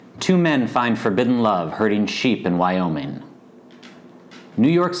Two men find forbidden love herding sheep in Wyoming. New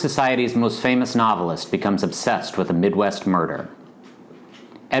York society's most famous novelist becomes obsessed with a Midwest murder.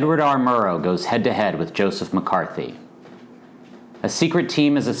 Edward R. Murrow goes head-to-head with Joseph McCarthy. A secret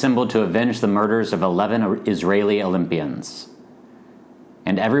team is assembled to avenge the murders of 11 Israeli Olympians.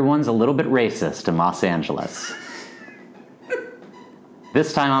 And everyone's a little bit racist in Los Angeles.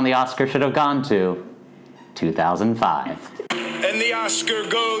 This time on the Oscar should have gone to 2005. And the Oscar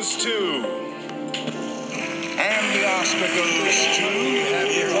goes to... And the Oscar goes to...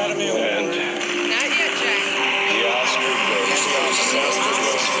 The Academy Award. Not yet, Jack. The Oscar goes to... The Oscar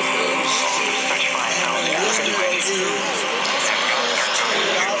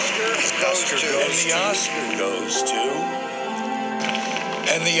goes to... And the Oscar goes to...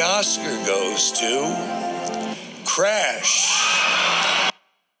 And the Oscar goes to... Crash.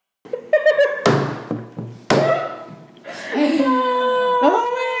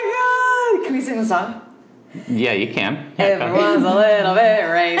 Oh my God! Can we sing the song? Yeah, you can. Yeah, Everyone's a little bit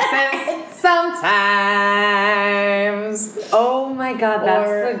racist sometimes. Oh my God,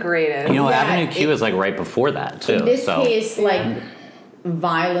 that's the greatest. You know, Avenue Q is like right before that, too. In this case, like,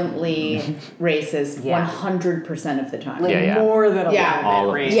 violently racist 100% of the time. Like, more than a Yeah. little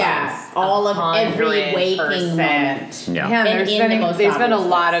All bit of racist. Yeah, all of every waking 100%. moment. Yeah. Yeah, And they spend a obvious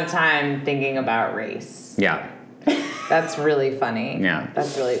lot ways. of time thinking about race. Yeah. That's really funny. Yeah.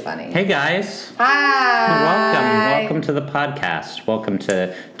 That's really funny. Hey, guys. Hi. Welcome to the podcast. Welcome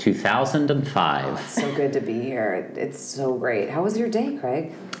to 2005. It's so good to be here. It's so great. How was your day,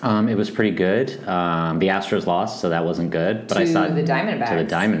 Craig? It was pretty good. The Astros lost, so that wasn't good. But I saw the Diamondbacks. To the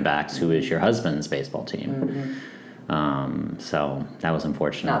Diamondbacks, who is your husband's baseball team. So that was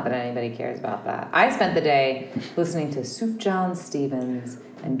unfortunate. Not that anybody cares about that. I spent the day listening to Sufjan Stevens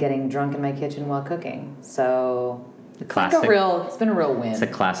and getting drunk in my kitchen while cooking. So it's like it's been a real win. It's a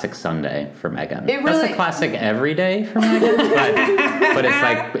classic Sunday for Meghann. It really- That's a classic every day for Meghann, but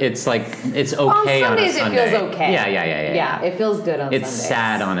it's okay on a Sundays Sunday. it feels okay. Yeah. It feels good on It's Sundays.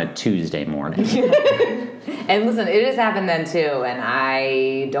 sad on a Tuesday morning. And listen, it has happened then too, and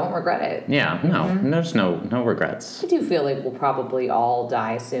I don't regret it. Yeah, no, there's no regrets. I do feel like we'll probably all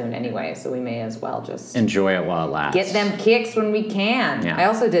die soon anyway, so we may as well just Enjoy it while it lasts. get them kicks when we can. Yeah. I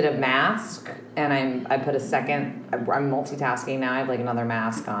also did a mask, and I put a second. I'm multitasking now. I have like another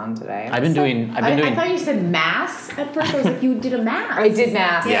mask on today. I've been doing. I thought you said mass at first. I was like, you did a mass. I did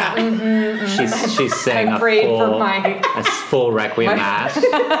mask. Yeah. She's saying I a prayed for full, my- a full Requiem Mass.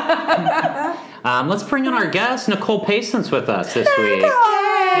 Let's bring in our guest, Nicole Pacent's with us this week.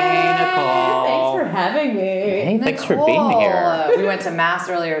 Hey, Nicole. Thanks for having me. Hey, thanks for being here. We went to mass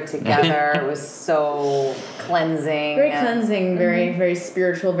earlier together. It was so cleansing. Very cleansing, very, very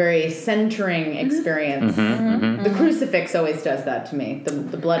spiritual, very centering experience. The crucifix always does that to me.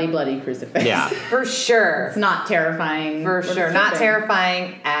 The bloody, bloody crucifix. Yeah. For sure. It's not terrifying. For or sure. Not disturbing.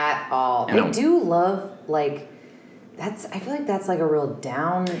 terrifying at all. I know. They do love, like, I feel like that's like a real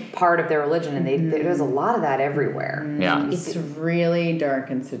down part of their religion, and there's a lot of that everywhere. Yeah. It's really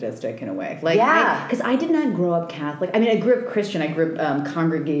dark and sadistic in a way. Like, Yeah. Because I did not grow up Catholic. I mean, I grew up Christian. I grew up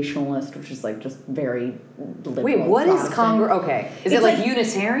Congregationalist, which is like just very liberal. Wait, what is Protestant. Okay. Is It's it like like-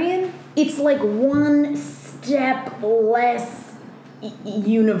 Unitarian? It's like one step less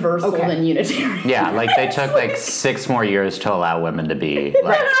universal Okay. than Unitarian. Yeah, like they took like 6 more years to allow women to be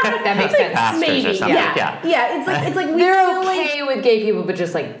like That makes sense. pastors or Maybe, something. yeah. It's like we They're feel like okay with gay people, but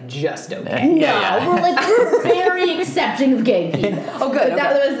just okay. Yeah. we're very accepting of gay people. Oh, good, But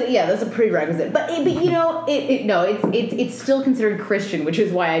that's a prerequisite. But you know, it's still considered Christian, which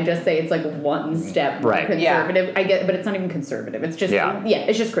is why I just say it's like one step more Right. conservative. I get, but it's not even conservative. It's just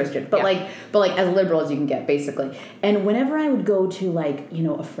it's just Christian. But Yeah. like as liberal as you can get, basically. And whenever I would go to like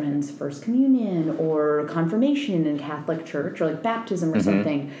a friend's first communion or confirmation in Catholic church or like baptism or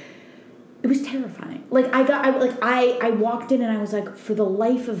something. It was terrifying. Like I walked in and I was like, for the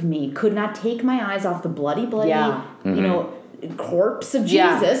life of me, could not take my eyes off the bloody, corpse of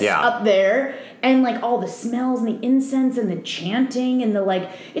Jesus up there, and like all the smells and the incense and the chanting and the like.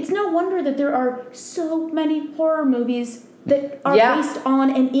 It's no wonder that there are so many horror movies that are based on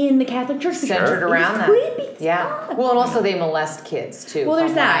and in the Catholic Church. Centered around that. Creepy. Yeah. Well, and also they molest kids too. Well,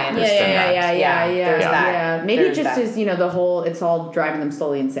 there's from what I that. understand. Yeah. There's that. Yeah. Maybe There's it just that. is, the whole, it's all driving them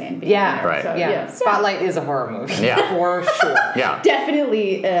slowly insane. Yeah. Right. So, Yeah. Spotlight is a horror movie. Yeah. For sure. Yeah.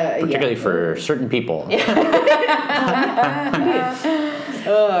 Definitely, Particularly for certain people.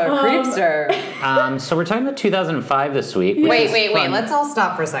 Creepster. So we're talking about 2005 this week. Wait. Let's all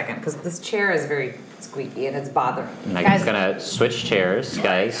stop for a second because this chair is it's squeaky and it's bothering me. Megan's gonna switch chairs,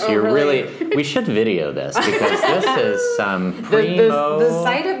 guys. Oh, You're really? we should video this because this is some primo. The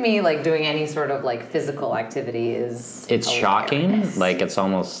sight of me like doing any sort of like physical activity is It's hilarious. shocking. Like, it's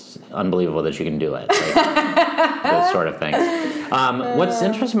almost unbelievable that you can do it. Like, those sort of things. What's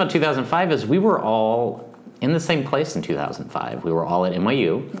interesting about 2005 is we were all in the same place in 2005. We were all at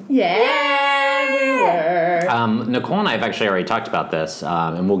NYU. Yeah, we were. Nicole and I have actually already talked about this,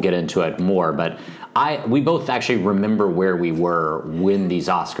 and we'll get into it more, but we both actually remember where we were when these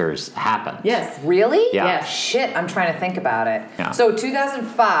Oscars happened. Yes. Really? Yeah. Yes. Shit, I'm trying to think about it. Yeah. So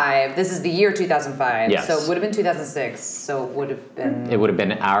 2005, this is the year 2005. Yes. So it would have been 2006. So it would have been... It would have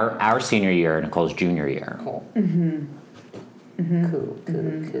been our senior year, Nicole's junior year. Cool.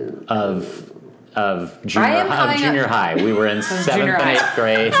 Cool. Of I am junior high. We were in 7th Junior and high. 8th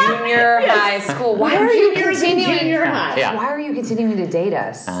grade. Junior high school. Why are you continuing? Junior high. Yeah. Why are you continuing to date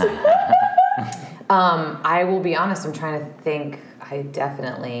us? I will be honest. I'm trying to think. I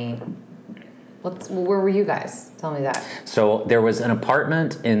definitely. Where were you guys? Tell me that. So there was an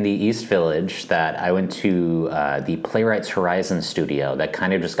apartment in the East Village that I went to, the Playwrights Horizon studio that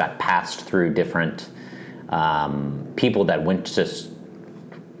kind of just got passed through different people that went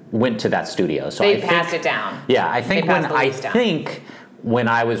to that studio. So They passed it down. Yeah, I think They passed the lease down. when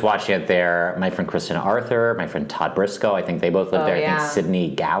I was watching it there, my friend Kristen Arthur, my friend Todd Briscoe, I think they both lived there. yeah. I think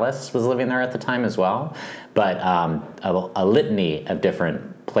Sydney Gallus was living there at the time as well. But a litany of different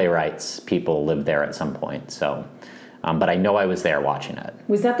playwrights people lived there at some point. So, but I know I was there watching it.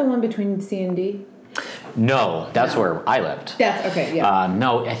 Was that the one between C and D? No, that's where I lived. That's okay. Yeah.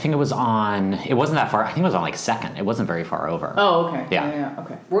 No, I think it wasn't that far. I think it was on like 2nd. It wasn't very far over. Oh, okay. Yeah.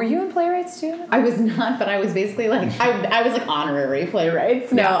 Okay. Were you in playwrights too? I was not, but I was basically like I was like honorary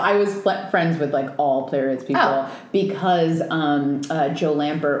playwrights. No, Yeah. I was friends with like all playwrights people because Joe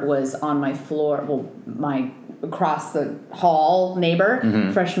Lampert was on my floor. Well, my across the hall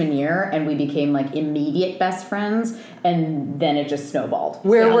neighbor freshman year, and we became like immediate best friends, and then it just snowballed.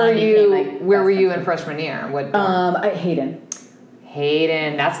 Where So were I became, you? like, Where best were you friends. in freshman year? What? Hayden.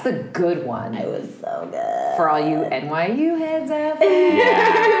 Hayden. That's the good one. It was so good. For all you NYU heads out there.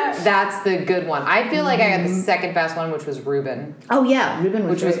 Yeah. That's the good one. I feel like I got the second best one, which was Reuben, Oh yeah, Ruben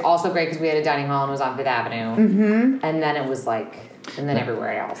was which was great. also great because we had a dining hall and it was on Fifth Avenue. Mm-hmm. And then it was like, and then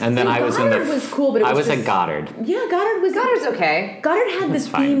everywhere else. And then I was in Goddard was cool, but it I was was at just- Goddard. Yeah, Goddard's okay. Goddard had the That's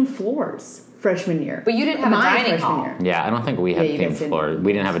fine. theme floors freshman year. But you didn't have a My dining freshman hall. year. Yeah, I don't think we had Yeah, you themed guys didn't. floor.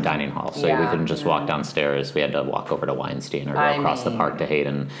 We didn't have a dining hall, so we Yeah. couldn't just walk downstairs. We had to walk over to Weinstein or go I across the mean- park to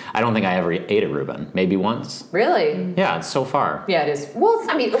Hayden. I don't think I ever ate at Reuben. Maybe once. Really? Yeah, it's so far. Yeah, it is. Well,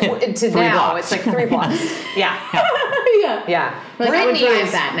 I mean, to now, blocks. it's like 3 blocks. Yeah. Yeah. Yeah. Like, I would Brittany drive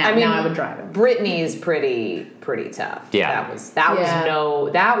is- that now. I mean, Now I would drive it. Brittany's pretty tough. Yeah.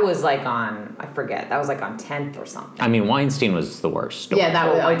 That was like on, I forget, that was like on 10th or something. I mean, Weinstein was the worst. Yeah, that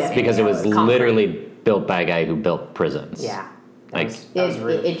was Weinstein. because it was Concrete. literally built by a guy who built prisons. Yeah. Like, That was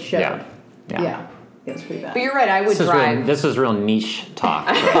rude. It showed. yeah. Yeah. It was pretty bad. But you're right, I would drive. This is real niche talk.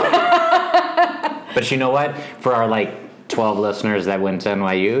 But you know what? For our like 12 listeners that went to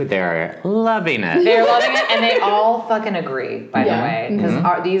NYU, they're loving it. They're loving it, and they all fucking agree. By Yeah. the way,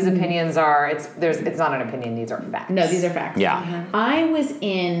 because these opinions are it's not an opinion; these are facts. No, these are facts. Yeah. I was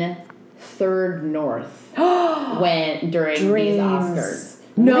in Third North during these Oscars.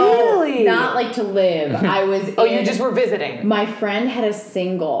 No, Really? not like to live. I was. Oh, you just were visiting. My friend had a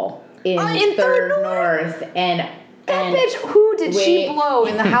single in, in Third Third North, and That bitch, who did she Wait. blow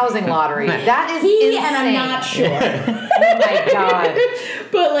in the housing lottery? That is he insane. and I'm not sure, Oh my god.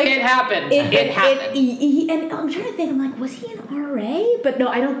 but like It happened. It happened. And I'm trying to think. I'm like, was he an RA? But no,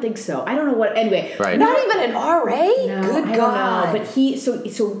 I don't think so. I don't know what. Anyway, Right. Not even an RA? No, Good I God. don't know. But he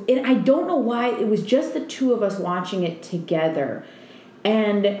so and I don't know why it was just the two of us watching it together,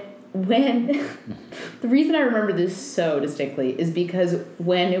 and when the reason I remember this so distinctly is because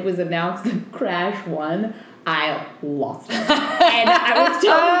when it was announced that Crash won, I lost it. And I was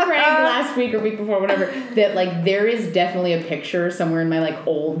telling Craig last week or week before, whatever, that like there is definitely a picture somewhere in my like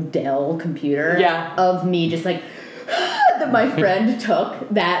old Dell computer of me just like that my friend took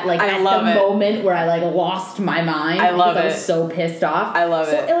that like I at love the it. moment where I like lost my mind. I love because I it. was so pissed off. I love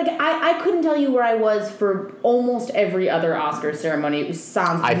so, it. Like I couldn't tell you where I was for almost every other Oscar ceremony. It was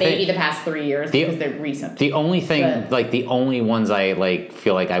maybe the past 3 years because they're recent. The only thing, But- like the only ones I like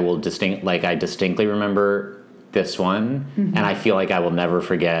feel like I will I distinctly remember this one, and I feel like I will never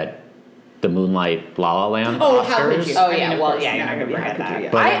forget the Moonlight La La Land Oh, Oscars. how could you? Oh I yeah, mean, of well course, yeah, yeah, you're not gonna yeah, forget how could that. you,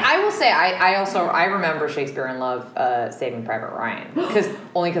 yeah. But- I will say I remember Shakespeare in Love, Saving Private Ryan,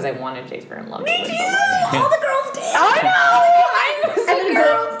 because I wanted Shakespeare in Love. Me too. All the girls did. I know. I'm so And then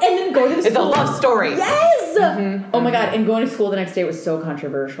then go to the It's a school. love story. Yes. Oh my god! And going to school the next day was so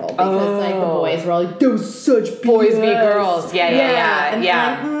controversial because like the boys were all like, "There was such Boys BS." v girls.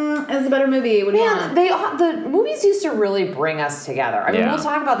 Yeah. And it's a better movie. What do you want? Man, the movies used to really bring us together. I mean, we'll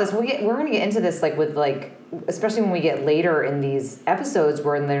talk about this. We're going to get into this, like with like, especially when we get later in these episodes,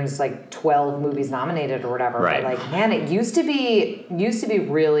 where there's like 12 movies nominated or whatever. Right. But like, man, it used to be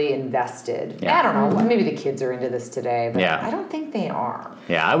really invested. Yeah. I don't know. Maybe the kids are into this today, but Yeah. I don't think they are.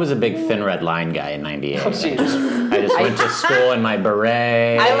 Yeah, I was a big Thin Red Line guy in '98. Oh, jeez. I just went to school in my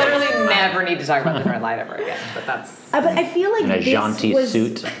beret. I literally never need to talk about the Red Light ever again. But that's. But I feel like in a this jaunty was,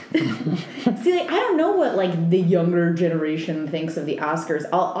 suit. See, like, I don't know what like the younger generation thinks of the Oscars.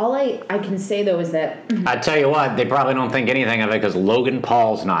 All I can say though is that I tell you what, they probably don't think anything of it because Logan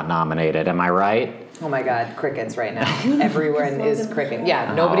Paul's not nominated. Am I right? Oh my God, crickets right now. Everyone is cricket.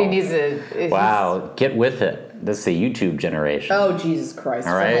 Yeah, nobody needs to. Wow, get with it. This is the YouTube generation. oh Jesus Christ!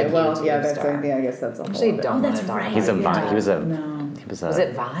 All right. Okay, well, yeah, YouTube that's star. I guess that's a whole. Actually, other- don't want that's to talk right. about He's a it. Vine. He was a. No. He was Was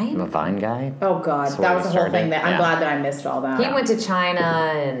it Vine? A Vine guy. Oh God, That's where that he was the whole started. thing. That I'm Yeah. glad that I missed all that. He went to China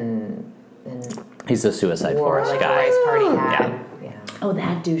and He's the Suicide wore Forest like guy. a rice party hat. Yeah. Oh,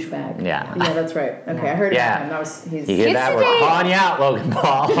 that douchebag. Yeah. Yeah, that's right. Okay, I heard Yeah. about him. That was he's. You hear Kids that? We're today- calling you out, Logan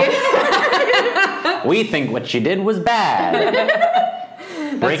Paul. We think what you did was bad.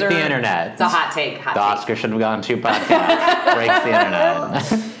 Break That's the a- internet. It's a hot take. Hot The take. Oscar should have gone to podcast. Breaks the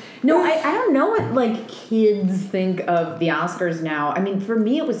internet. No, I don't know what like kids think of the Oscars now. I mean, for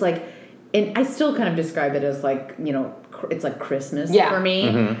me, it was like, and I still kind of describe it as like, you know, it's like Christmas Yeah. for me.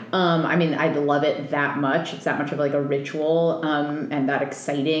 I mean, I love it that much. It's that much of like a ritual, and that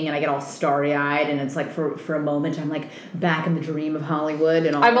exciting, and I get all starry eyed, and it's like for a moment, I'm like back in the dream of Hollywood,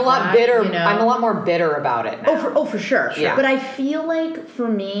 and all I'm a of lot that, bitter. You know? I'm a lot more bitter about it now. For sure. Yeah. But I feel like for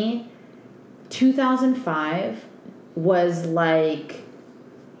me, 2005 was like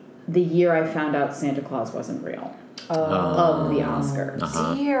the year I found out Santa Claus wasn't real of the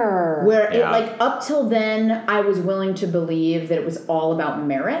Oscars. Dear. Where Yeah. it like up till then I was willing to believe that it was all about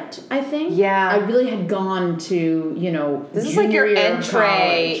merit, I think. Yeah. I really had gone to, you know, This is like your junior year of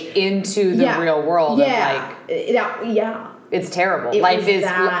entree college. into the real world. Yeah. Of like, Yeah. it's terrible. It Life was is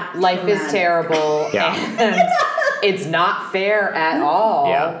that traumatic. terrible. Yeah. And it's not fair at all.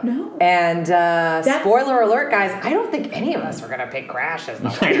 Yeah. No. And spoiler alert, guys, I don't think any of us are gonna pick Crash as the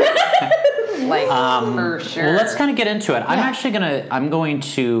winner. Like for sure. Well, let's kind of get into it. I'm going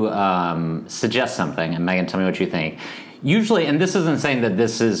to suggest something, and Megan, tell me what you think. Usually, and this isn't saying that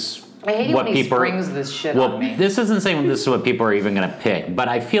this is I hate it what when he people springs this shit well, on me. this isn't saying this is what people are even going to pick, but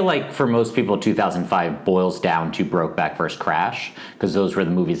I feel like for most people, 2005 boils down to Brokeback versus Crash, because those were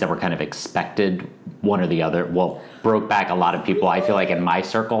the movies that were kind of expected, one or the other. Well, Brokeback, a lot of people, I feel like in my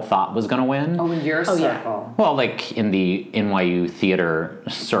circle, thought was going to win. Oh, in your Oh, yeah. circle. Well, like in the NYU theater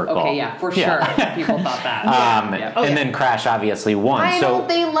circle. Okay, yeah, for sure. People thought that. And then Crash obviously won. Why so don't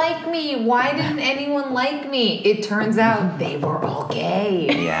they like me? Why didn't anyone like me? It turns out they were all gay.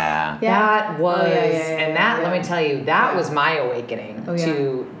 yeah. That was, and that yeah. let me tell you, that was my awakening Oh, yeah.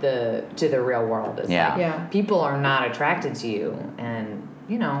 to the real world. It's Yeah. like, Yeah. people are not attracted to you, and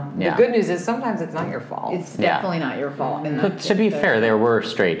you know, Yeah. the good news is sometimes it's not your fault. It's Yeah. definitely not your fault. in But that to be case, fair, there were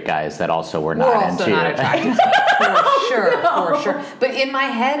straight guys that also were not We're also into not it. attracted to you, for sure. But in my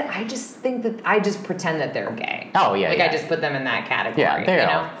head, I just think that I just pretend that they're gay. Oh, yeah, like yeah. I just put them in that category. Yeah, they you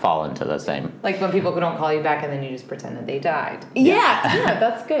all know? fall into the same. Like when people don't call you back and then you just pretend that they died. Yeah,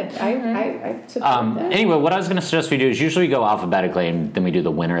 that's good. I support that. Anyway, what I was going to suggest we do is usually we go alphabetically and then we do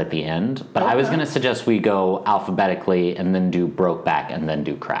the winner at the end. But I was Okay. going to suggest we go alphabetically and then do Brokeback and then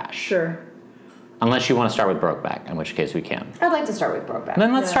do Crash. Sure. Unless you want to start with Brokeback, in which case we can. I'd like to start with Brokeback.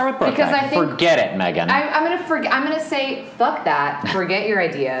 Then let's start with Brokeback. Because I think- Forget it, Megan. I'm gonna say fuck that. Forget your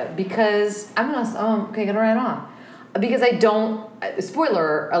idea because I'm gonna write off because I don't.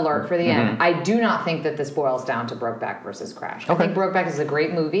 Spoiler alert for the end. I do not think that this boils down to Brokeback versus Crash. I Okay. think Brokeback is a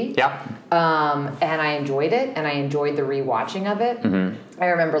great movie. yeah. And I enjoyed it, and I enjoyed the rewatching of it. I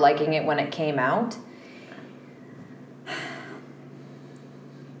remember liking it when it came out.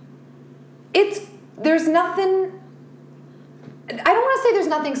 There's nothing. I don't want to say there's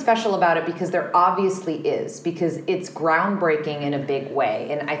nothing special about it because there obviously is, because it's groundbreaking in a big way.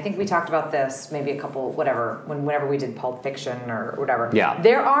 And I think we talked about this maybe whenever we did Pulp Fiction or whatever. Yeah.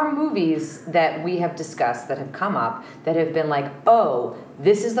 There are movies that we have discussed that have come up that have been like, oh,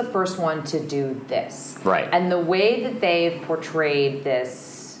 this is the first one to do this. Right. And the way that they've portrayed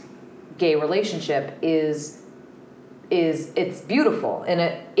this gay relationship is it's beautiful, and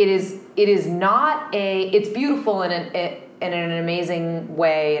it's beautiful in an amazing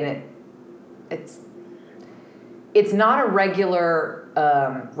way, and it's not a regular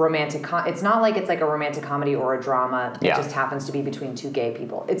romantic. It's not like it's like a romantic comedy or a drama that just happens to be between two gay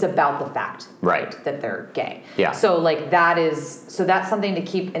people. It's about the fact that they're gay. Yeah. So like that's something to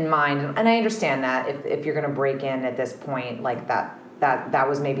keep in mind, and I understand that if you're going to break in at this point, like that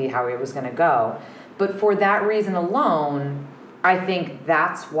was maybe how it was going to go, but for that reason alone, I think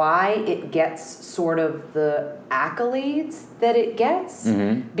that's why it gets sort of the accolades that it gets,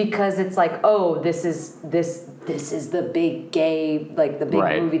 because it's like, oh, this is the big gay, like the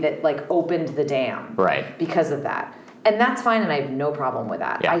big movie that like opened the dam, because of that. And that's fine, and I have no problem with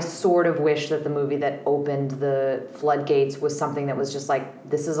that. Yeah. I sort of wish that the movie that opened the floodgates was something that was just like,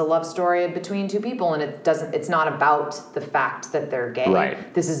 this is a love story between two people, and it's not about the fact that they're gay.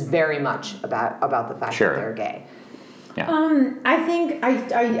 Right. This is very much about the fact that they're gay. Yeah. I think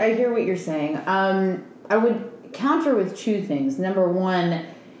I hear what you're saying. I would counter with two things. Number one,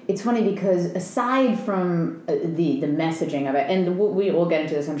 it's funny because aside from the messaging of it, and we'll get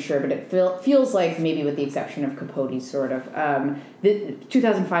into this, I'm sure, but it feels like, maybe with the exception of Capote, sort of,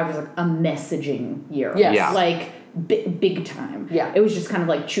 2005 was like a messaging year. Yes. Yeah. Like big time. Yeah. It was just kind of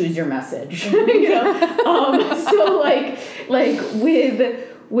like, choose your message. You know? So like with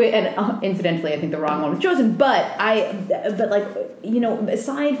and incidentally, I think the wrong one was chosen. But like, you know,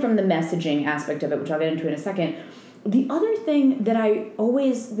 aside from the messaging aspect of it, which I'll get into in a second, the other thing that I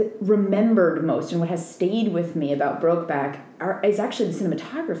always remembered most and what has stayed with me about Brokeback is actually the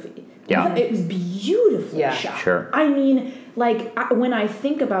cinematography. Yeah. I thought it was beautifully shot. Sure. I mean, like, when I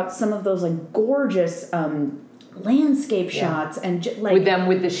think about some of those like gorgeous landscape shots and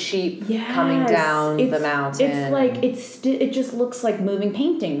with the sheep coming down the mountain. It's like it just looks like moving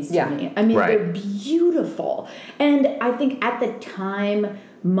paintings to me. I mean, they're beautiful. And I think at the time,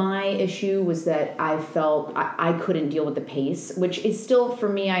 my issue was that I felt I couldn't deal with the pace, which is still, for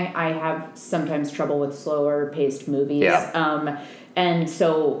me, I have sometimes trouble with slower paced movies. Yeah. And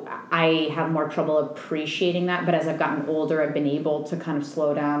so I have more trouble appreciating that. But as I've gotten older, I've been able to kind of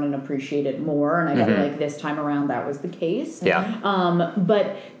slow down and appreciate it more. And I feel like this time around that was the case. Yeah.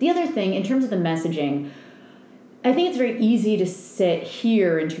 But the other thing, in terms of the messaging, I think it's very easy to sit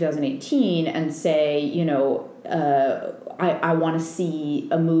here in 2018 and say, you know, I want to see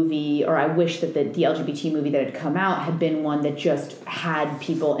a movie, or I wish that the LGBT movie that had come out had been one that just had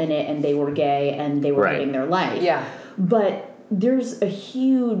people in it and they were gay and they were living their life. Yeah. But there's a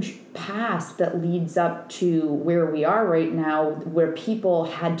huge past that leads up to where we are right now, where people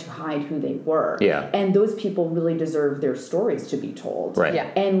had to hide who they were. Yeah. And those people really deserve their stories to be told. Right. Yeah.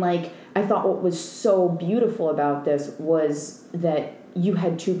 And like, I thought what was so beautiful about this was that you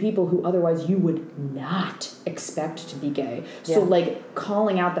had two people who otherwise you would not expect to be gay. So like,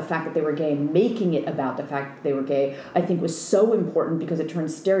 calling out the fact that they were gay and making it about the fact that they were gay, I think was so important, because it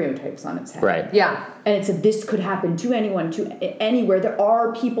turns stereotypes on its head. Right. Yeah. And it said this could happen to anyone, to anywhere. There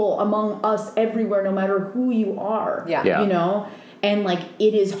are people among us everywhere, no matter who you are. Yeah. Yeah. You know? And like,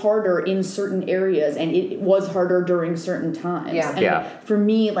 it is harder in certain areas, and it was harder during certain times. Yeah. And for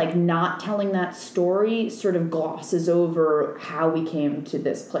me, like, not telling that story sort of glosses over how we came to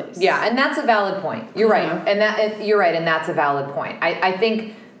this place. Yeah, and that's a valid point. You're right, you're right, and that's a valid point. I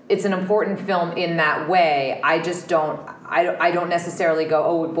think it's an important film in that way. I just don't. I don't necessarily go,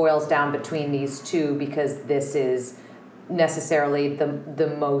 oh, it boils down between these two because this is necessarily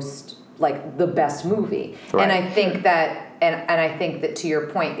the most, like, the best movie. Right. And I think that. And I think that, to your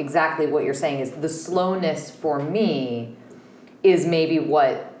point, exactly what you're saying is the slowness for me is maybe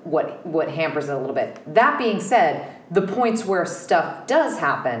what hampers it a little bit. That being said, the points where stuff does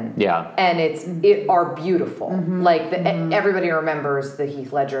happen, and it are beautiful. Like everybody remembers the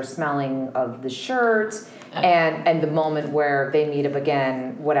Heath Ledger smelling of the shirt, and the moment where they meet up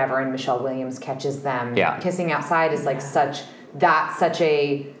again, whatever, and Michelle Williams catches them kissing outside is like such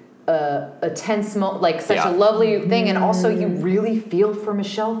a tense moment, like such a lovely thing, and also you really feel for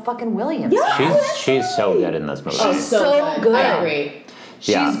Michelle fucking Williams. She's so good in this movie. She's so good. I agree.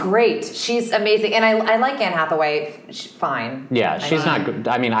 She's great. She's amazing, and I like Anne Hathaway. She's fine. Yeah, she's not good.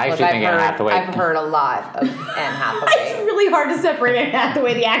 I mean, I actually think Anne Hathaway. I've heard a lot of Anne Hathaway. It's really hard to separate Anne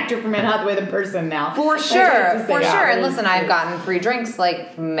Hathaway, the actor, from Anne Hathaway, the person now. For sure. And Yeah. listen, I've gotten free drinks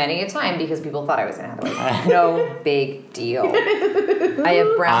like many a time because people thought I was Anne Hathaway. No big deal. I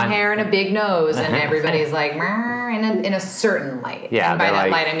have brown hair and a big nose, and everybody's like, in a certain light. Yeah, and by that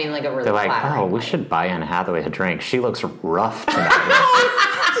like, light, I mean like a really they're like, flattering oh, we light. should buy Anne Hathaway a drink. She looks rough tonight.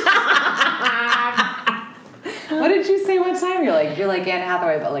 What did you say one time? You're like Anne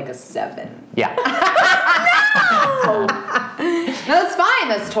Hathaway, but like a 7. Yeah. No, that's fine.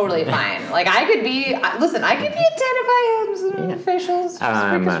 That's totally fine. Like I could be a 10 if I had some facials.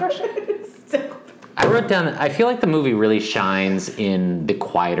 I wrote down, I feel like the movie really shines in the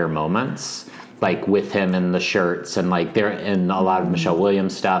quieter moments, like with him in the shirts and like there in a lot of Michelle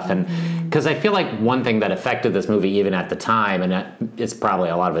Williams stuff. And because I feel like one thing that affected this movie even at the time, and it's probably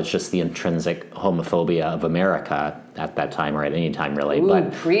a lot of it's just the intrinsic homophobia of America at that time or at any time really. Ooh,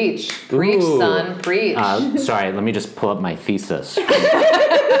 But preach, Ooh. son, preach. Sorry, let me just pull up my thesis.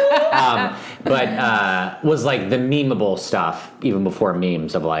 Was like the memeable stuff even before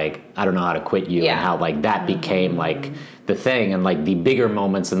memes of like I don't know how to quit you and how like that became like the thing and like the bigger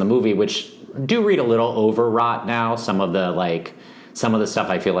moments in the movie which do read a little overwrought now. Some of the stuff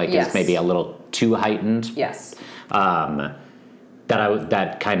I feel like is maybe a little too heightened. Yes. That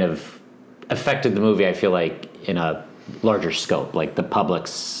kind of affected the movie. I feel like in a larger scope, like the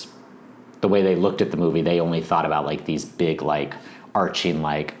public's the way they looked at the movie, they only thought about like these big like arching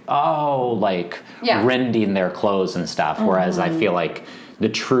like rending their clothes and stuff. Whereas I feel like the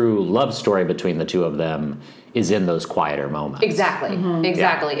true love story between the two of them is in those quieter moments. Exactly,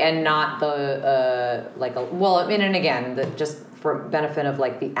 exactly, and not the and again, just for benefit of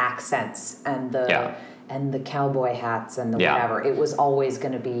like the accents and the cowboy hats and the whatever. It was always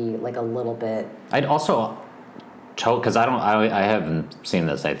going to be like a little bit. I'd also because I haven't seen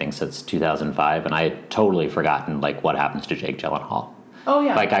this I think since 2005, and I had totally forgotten like what happens to Jake Gyllenhaal. Oh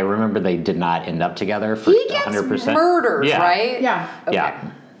yeah, like I remember they did not end up together for 100%. He gets murdered, right? Yeah. Okay.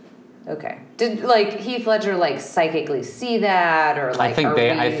 Yeah. Okay. Did like Heath Ledger like psychically see that or like?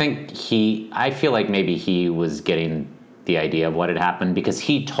 I feel like maybe he was getting the idea of what had happened because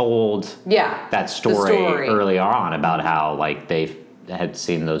he told that story early on about how like they had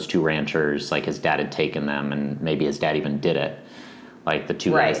seen those two ranchers, like his dad had taken them and maybe his dad even did it, like the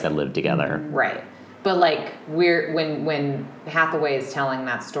two guys that lived together. Right. But like when Hathaway is telling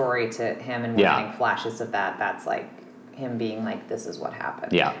that story to him and we're getting flashes of that, that's like him being like, this is what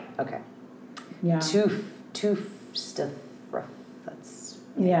happened. Yeah. Okay. Yeah. Two stuff. That's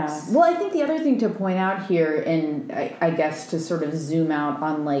yeah. Well, I think the other thing to point out here, and I guess to sort of zoom out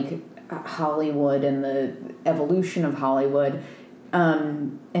on like Hollywood and the evolution of Hollywood,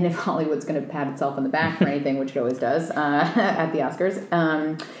 and if Hollywood's going to pat itself on the back for anything, which it always does at the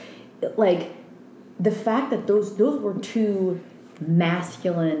Oscars, like the fact that those were two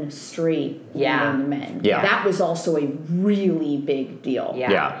masculine, straight men. Yeah. That was also a really big deal.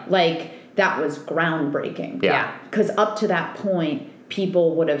 Yeah. Like, that was groundbreaking. Yeah. Because up to that point,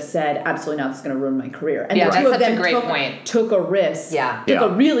 people would have said, absolutely not, this is going to ruin my career. And the that's two of such them a great point. took a risk. Yeah. Took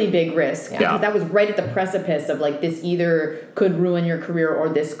a really big risk. Because that was right at the precipice of, like, this either could ruin your career or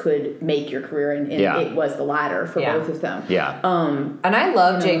this could make your career. And it was the latter for both of them. Yeah. And I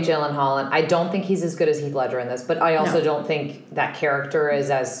love Jake Gyllenhaal, and I don't think he's as good as Heath Ledger in this, but I also don't think that character is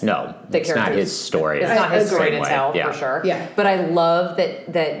as... No, it's not his story. It's not his story to tell, for sure. Yeah. But I love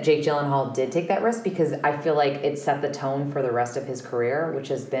that Jake Gyllenhaal did take that risk because I feel like it set the tone for the rest of his career, which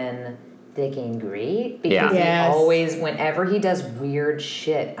has been thick and great because he always, whenever he does weird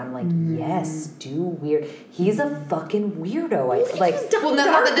shit, I'm like, yes, do weird. He's a fucking weirdo.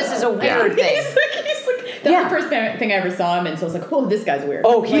 Not that this is a weird thing. That's the first thing I ever saw him in, so I was like, oh, this guy's weird.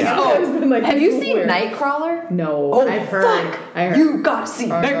 Oh, he's have you seen Nightcrawler? No. Oh, I've heard. You gotta see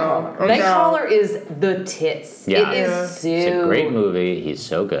Nightcrawler. Nightcrawler is the tits. Yeah. It is so... It's a great movie. He's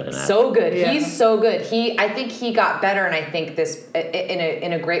so good in it. So good. Yeah. He's so good. I think he got better, and I think this,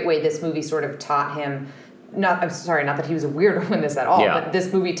 in a great way, this movie sort of taught him... not that he was a weirdo in this at all, but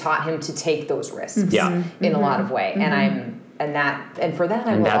this movie taught him to take those risks in a lot of way. And for that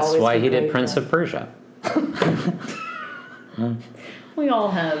I will always be that's why he did grateful. Prince of Persia. We all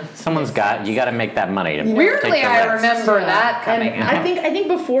have. You got to make that money. To Weirdly, take the I risks. remember that coming And out. I think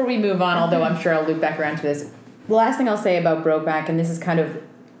before we move on, although I'm sure I'll loop back around to this, the last thing I'll say about Brokeback, and this is kind of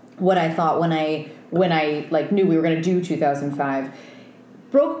what I thought when I like knew we were going to do 2005.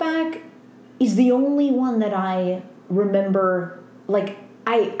 Brokeback is the only one that I remember like.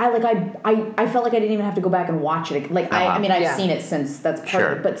 I felt like I didn't even have to go back and watch it. Like I mean I've seen it since, that's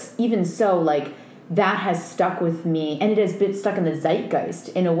part of it, but even so, like that has stuck with me, and it has been stuck in the zeitgeist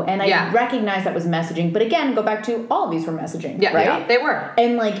in a way. And I recognize that was messaging, but again, go back to all of these were messaging, right? Yeah, they were.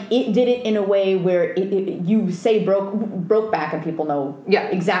 And like it did it in a way where you say Brokeback and people know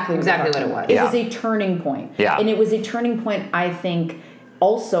exactly what it was. It was a turning point, and it was a turning point, I think,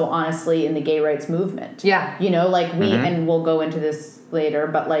 also honestly in the gay rights movement. Yeah, you know, like we and we'll go into this later,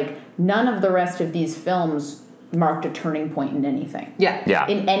 but like none of the rest of these films marked a turning point in anything. Yeah.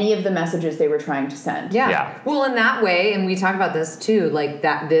 In any of the messages they were trying to send. Yeah. Well, in that way, and we talk about this too, like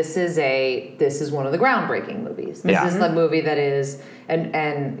that this is one of the groundbreaking movies. This is the movie that is,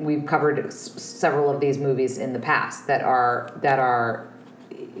 and we've covered several of these movies in the past that are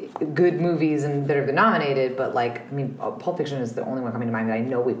good movies and that have been nominated, but like, I mean, Pulp Fiction is the only one coming to mind that I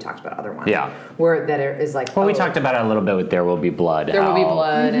know we've talked about other ones. Yeah. Where is like. Well, we talked about it a little bit with There Will Be Blood. There Will Be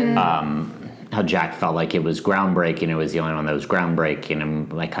Blood, and how Jack felt like it was groundbreaking. It was the only one that was groundbreaking,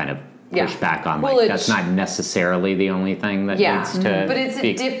 and like kind of pushed back on like that's not necessarily the only thing that needs to. But it's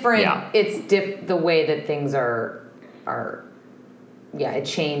a different. Yeah. It's the way that things are. Yeah, it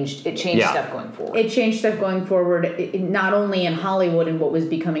changed stuff going forward. It changed stuff going forward, not only in Hollywood and what was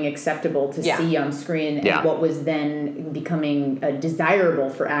becoming acceptable to see on screen, and what was then becoming desirable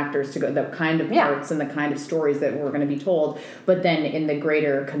for actors to go, the kind of parts and the kind of stories that were going to be told, but then in the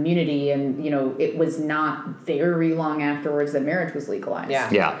greater community, and it was not very long afterwards that marriage was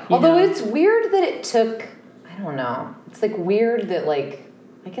legalized. Yeah. Although it's weird that it took, I don't know, it's like weird that like,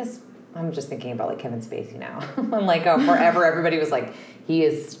 I guess I'm just thinking about like Kevin Spacey now. And like forever everybody was like, he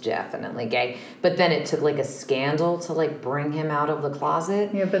is definitely gay. But then it took like a scandal to like bring him out of the closet.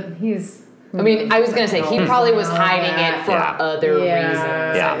 Yeah, but he's... I mean, I was going to say, he probably was hiding it for other reasons.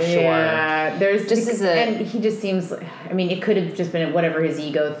 Yeah, sure. Yeah, there's just and he just seems, I mean, it could have just been whatever his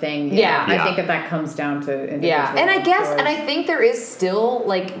ego thing. I think that comes down to individual. Yeah, and I guess, and I think there is still,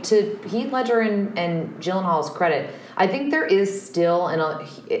 like, to Heath Ledger and Gyllenhaal's credit, I think there is still,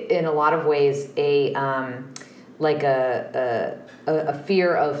 in a lot of ways, a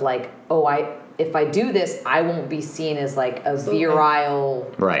fear of, like, if I do this, I won't be seen as like a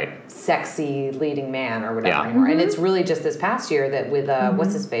virile, sexy leading man or whatever anymore. And it's really just this past year that with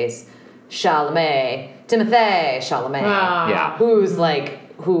what's his face, Timothée Chalamet, who's like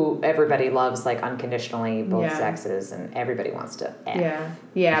who everybody loves like unconditionally, both sexes, and everybody wants to F.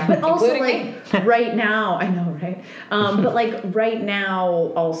 Yeah, but also like right now, I know, right? But like right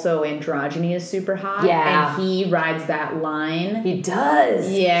now, also androgyny is super hot. Yeah, and he rides that line. He does.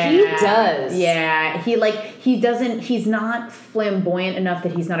 Yeah, he does. Yeah, he's not flamboyant enough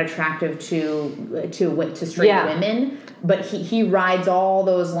that he's not attractive to straight women. But he rides all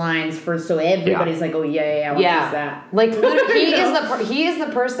those lines so everybody's like, oh yeah, I want to use that. Like he is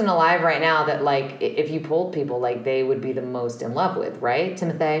the person alive right now that like if you polled people, like they would be the most in love with, right?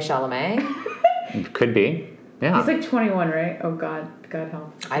 Timothée Chalamet. Could be. Yeah. He's like 21, right? Oh God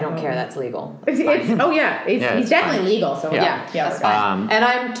help. I don't care. That's legal. He's definitely legal. So that's fine. And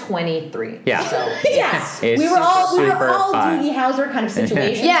I'm 23. Yeah. So we were all Doogie Howser kind of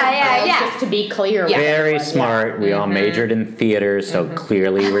situations. Yeah. Just to be clear. Very smart. We all majored in theater, so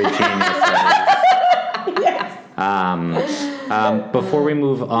clearly we're geniuses. Yes. Before we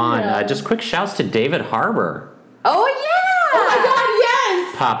move on, just quick shouts to David Harbour. Oh yeah. Oh my God,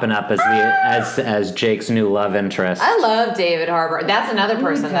 yes! Popping up as Jake's new love interest. I love David Harbour. That's another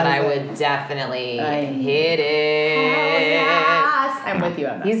person that I would definitely hit it. Yes. I'm with you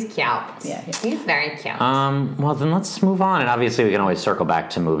on that. He's cute. Yeah, he's very cute. Well, then let's move on, and obviously we can always circle back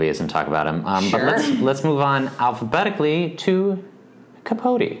to movies and talk about him. Sure. But let's move on alphabetically to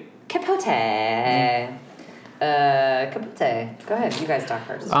Capote. Capote. Capote. Go ahead. You guys talk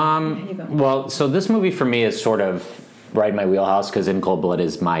first. Well, so this movie for me is sort of right in my wheelhouse because In Cold Blood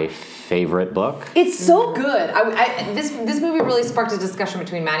is my favorite book. It's so good. This movie really sparked a discussion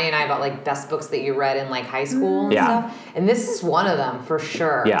between Maddie and I about like best books that you read in like high school and stuff. And this is one of them for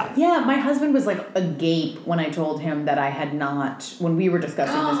sure. Yeah. Yeah, my husband was like agape when I told him that I had not, when we were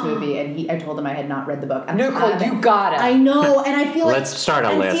discussing this movie, and I told him I had not read the book. Nicole, you got it. I know, and I feel like let's start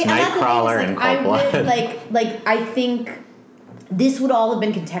a list. Nightcrawler and Cold Blood. Like I think this would all have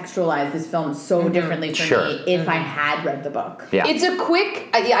been contextualized, this film, so differently for me if I had read the book. Yeah. It's a quick,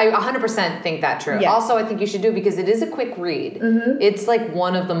 I 100% think that true. Yeah. Also, I think you should do it because it is a quick read. It's like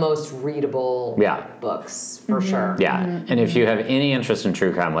one of the most readable books, for sure. Yeah, and if you have any interest in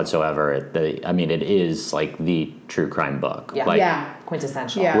true crime whatsoever, it is like the true crime book. Yeah, like,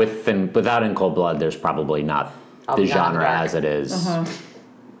 quintessential. Yeah. Without In Cold Blood, there's probably not the genre as it is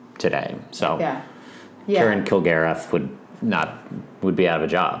today. So Karen Kilgariff would be out of a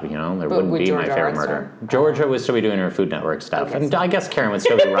job, There wouldn't be Georgia my favorite murder. Georgia would still be doing her Food Network stuff. Okay, and I guess Karen would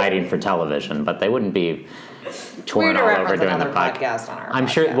still be writing for television, but they wouldn't be touring all over doing the podcast on our I'm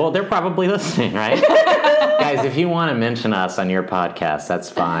sure, well, they're probably listening, right? Guys, if you want to mention us on your podcast,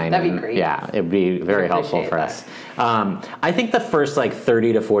 that's fine. That'd be great. Yeah, it'd be very helpful for us. I think the first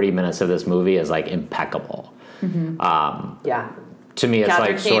 30 to 40 minutes of this movie is impeccable. To me, it's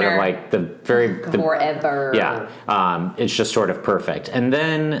Catherine sort of Keener. the very Forever. Yeah, it's just sort of perfect. And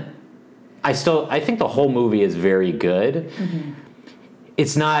then I think the whole movie is very good.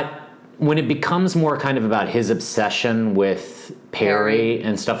 It's not, when it becomes more kind of about his obsession with Perry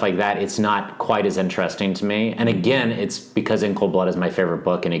and stuff like that, it's not quite as interesting to me. And again, it's because In Cold Blood is my favorite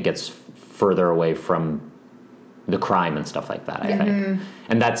book, and it gets further away from the crime and stuff like that, I think.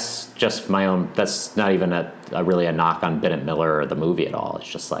 And that's just my own, that's not even really a knock on Bennett Miller or the movie at all. It's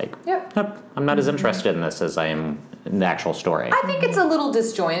just like, I'm not as interested in this as I am in the actual story. I think it's a little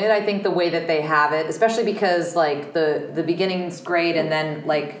disjointed. I think the way that they have it, especially because like the beginning's great and then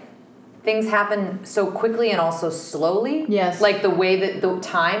like things happen so quickly and also slowly. Yes. Like the way that the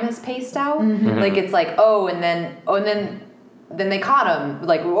time is paced out. Like it's like, then they caught him.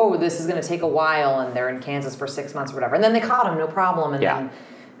 Like, this is going to take a while, and they're in Kansas for 6 months or whatever. And then they caught him, no problem. And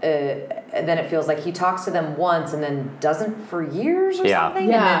then it feels like he talks to them once and then doesn't for years or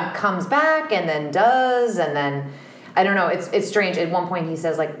something. And then comes back and then does. And then, I don't know, it's strange. At one point he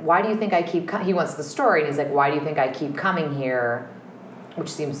says, like, why do you think I keep he wants the story. And he's like, why do you think I keep coming here? Which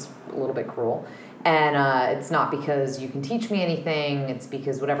seems a little bit cruel. And it's not because you can teach me anything. It's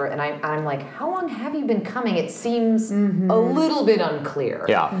because whatever. And I'm like, how long have you been coming? It seems a little bit unclear.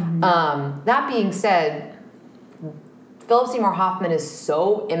 That being said, Philip Seymour Hoffman is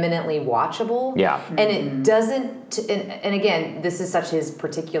so eminently watchable. And it doesn't. And again, this is such his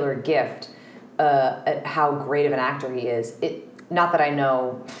particular gift. At how great of an actor he is. Not that I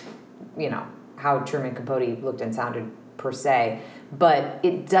know, how Truman Capote looked and sounded per se. But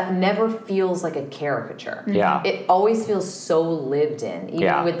it never feels like a caricature. It always feels so lived in,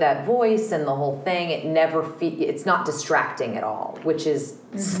 even with that voice and the whole thing. It never it's not distracting at all, which is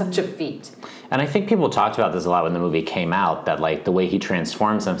such a feat. And I think people talked about this a lot when the movie came out, that like the way he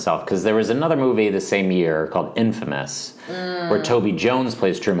transforms himself, because there was another movie the same year called Infamous, where Toby Jones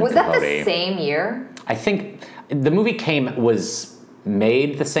plays Truman Capote. Was that the same year? I think the movie was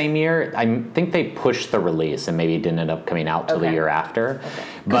made the same year. I think they pushed the release and maybe it didn't end up coming out till the year after.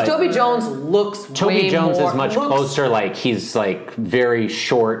 Because Toby Jones looks Toby Jones is much closer. Like he's like very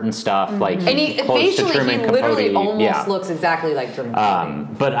short and stuff. Like and he facially he literally almost looks exactly like Truman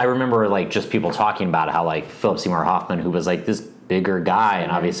Capote. But I remember like just people talking about how like Philip Seymour Hoffman, who was like this bigger guy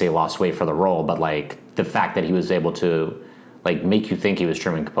and obviously lost weight for the role, but like the fact that he was able to like make you think he was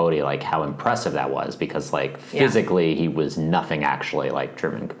Truman Capote, like how impressive that was, because like physically he was nothing actually like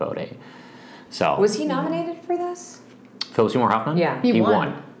Truman Capote. So was he nominated for this? Philip Seymour Hoffman? Yeah, he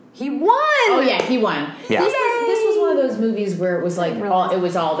won. He won. Oh yeah, he won. Yeah. This was one of those movies where it was like it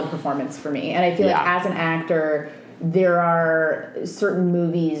was all the performance for me, and I feel like as an actor, there are certain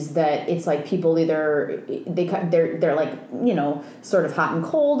movies that it's like people either they're like sort of hot and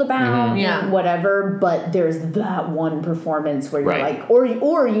cold about whatever, but there's that one performance where you're like, or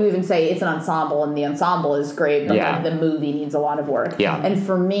you even say it's an ensemble and the ensemble is great, but like the movie needs a lot of work. And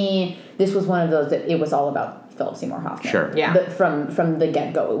for me, this was one of those that it was all about Philip Seymour Hoffman. Sure. From the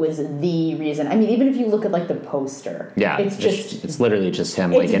get-go, it was the reason. I mean, even if you look at like the poster, it's literally just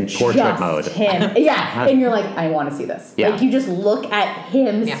him like in portrait mode. Him. And you're like, I want to see this. Like you just look at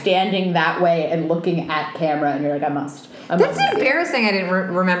him standing that way and looking at camera, and you're like, I must. That's embarrassing. I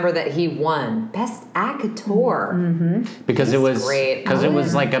didn't remember that he won Best Actor. Because it was great. Because it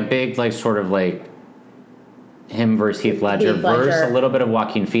was like a big like sort of like him versus Heath Ledger versus a little bit of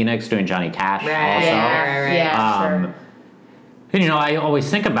Joaquin Phoenix doing Johnny Cash also. Sure. And I always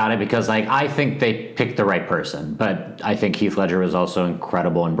think about it because like I think they picked the right person, but I think Heath Ledger was also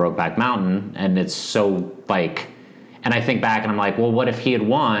incredible in Brokeback Mountain, and it's so like, and I think back and I'm like, well, what if he had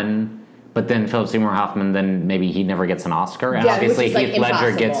won, but then Philip Seymour Hoffman, then maybe he never gets an Oscar, and obviously Heath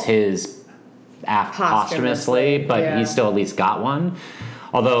Ledger gets his posthumously, but he still at least got one.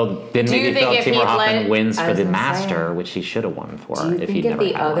 Although then maybe Philip Seymour Hoffman wins for The Master, which he should have won for if he never had one. Do you think if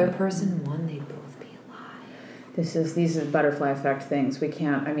the other person won, they'd both be alive? These are butterfly effect things. We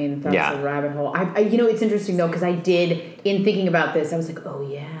can't. I mean, that's a rabbit hole. I it's interesting though, because I did, in thinking about this, I was like, oh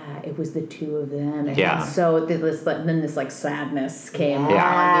yeah, it was the two of them. And so then this like sadness came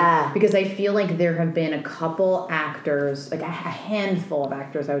on me, because I feel like there have been a couple actors, like a handful of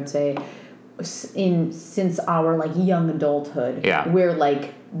actors, I would say, since our like young adulthood, where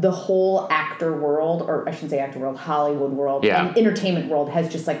like the whole actor world, or I shouldn't say actor world, Hollywood world, and entertainment world has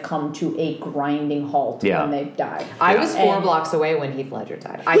just like come to a grinding halt when they died. I was 4 blocks away when Heath Ledger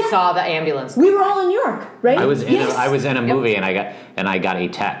died. I saw the ambulance. We were all in New York, right? I was in a movie and I got a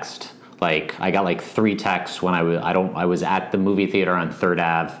text. Like I got like 3 texts when I was at the movie theater on 3rd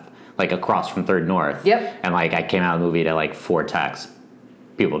Ave, like across from 3rd North. And like I came out of the movie to like 4 texts.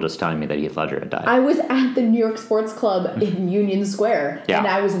 People just telling me that Heath Ledger had died. I was at the New York Sports Club in Union Square, and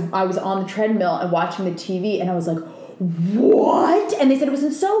I was on the treadmill and watching the TV, and I was like, what? And they said it was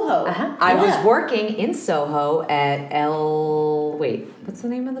in Soho. I was working in Soho at what's the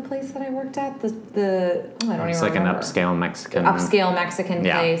name of the place that I worked at? I don't even remember. It's like an upscale Mexican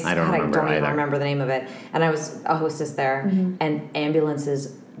place. I don't remember even remember the name of it. And I was a hostess there, and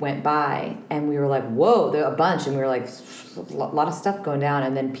ambulances went by, and we were like, whoa, there a bunch, and we were like, a lot of stuff going down,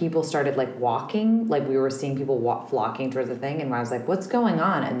 and then people started like walking, like we were seeing people flocking towards the thing, and I was like, what's going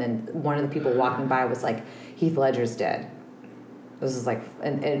on? And then one of the people walking by was like, Heath Ledger's dead. This is like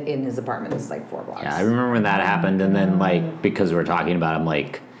in his apartment. This is like 4 blocks. Yeah, I remember when that happened, and then like because we're talking about him,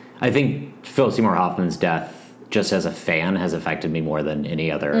 like I think Philip Seymour Hoffman's death, just as a fan, has affected me more than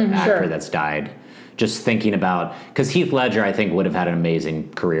any other actor that's died. Just thinking about, because Heath Ledger, I think, would have had an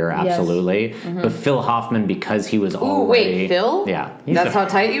amazing career, absolutely. Yes. But Phil Hoffman, because he was already... Wait, Phil? Yeah. That's how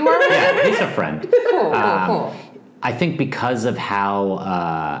tight you were? Yeah, he's a friend. Cool. I think because of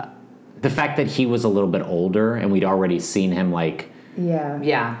how... the fact that he was a little bit older, and we'd already seen him, like...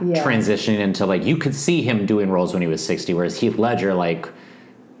 Yeah. Transitioning into, like, you could see him doing roles when he was 60, whereas Heath Ledger, like,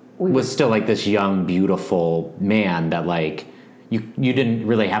 was still, like, this young, beautiful man that, like... You didn't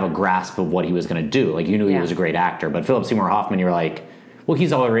really have a grasp of what he was going to do. Like, you knew he was a great actor. But Philip Seymour Hoffman, you were like, well,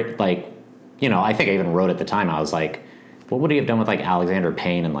 he's already, like, you know, I think I even wrote at the time, I was like, what would he have done with, like, Alexander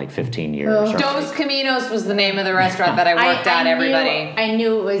Payne in, like, 15 years? Dos Caminos was the name of the restaurant that I worked at, everybody. I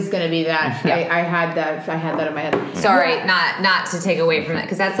knew it was going to be that. Yeah. I had that in my head. Sorry, not to take away from it,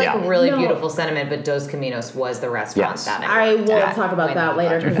 because that's, like, a really beautiful sentiment, but Dos Caminos was the restaurant that I worked at. Will talk about that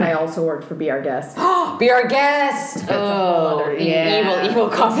later, because I also worked for Be Our Guest. Be Our Guest! Evil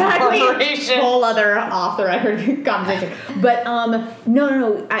corporation. Whole other off-the-record conversation. But,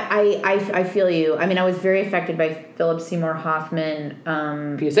 no, I feel you. I mean, I was very affected by Philip Seymour Hoffman,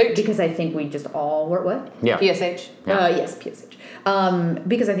 PSH, because I think we just all were. What? Yeah. PSH. Yes, PSH.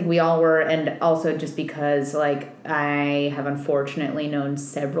 Because I think we all were, and also just because, like, I have unfortunately known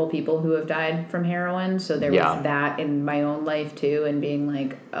several people who have died from heroin, so there was that in my own life too, and being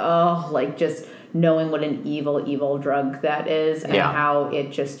like, oh, like just knowing what an evil drug that is, and how it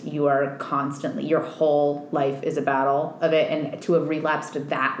just, you are constantly, your whole life is a battle of it, and to have relapsed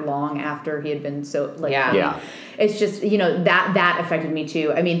that long after he had been so, like, it's just, you know, that affected me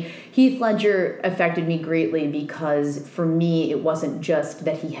too. I mean, Heath Ledger affected me greatly because for me, it wasn't just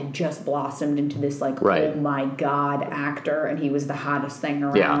that he had just blossomed into this, like, oh my God actor, and he was the hottest thing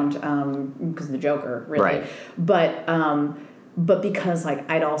around, because of the Joker, really. But because,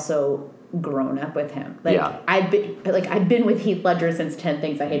 like, I'd also grown up with him. Like, I'd been with Heath Ledger since 10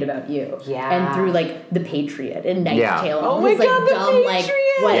 Things I Hate About You. Yeah. And through, like, The Patriot and Knight's Tale and all his, like, dumb, like,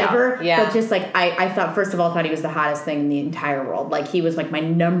 whatever. Yeah. But just, like, I thought, first of all, he was the hottest thing in the entire world. Like, he was, like, my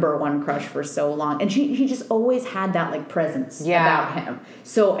number one crush for so long. And he just always had that, like, presence about him.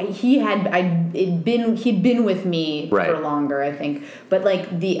 So he'd been with me for longer, I think. But,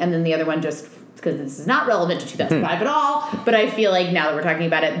 like, and then the other one just... because this is not relevant to 2005 at all, but I feel like now that we're talking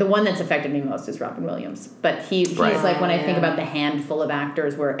about it, the one that's affected me most is Robin Williams. But he's like, when I think about the handful of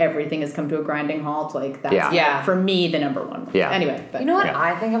actors where everything has come to a grinding halt, like that's for me the number one. Yeah. Anyway, but, you know what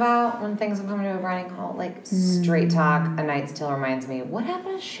I think about when things have come to a grinding halt? Like, straight talk, A Knight's Tale reminds me, what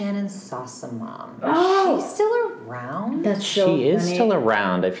happened to Shannon Sossamon? Oh, she's still around? That's so She is still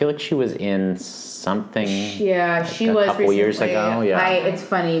around. I feel like she was in something. Yeah, she was a couple years ago. Yeah, it's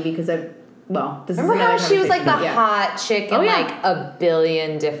funny because remember how she was like the hot chick in like a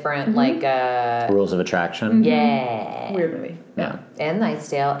billion different like Rules of Attraction. Yeah, weird movie. Yeah, and Knight's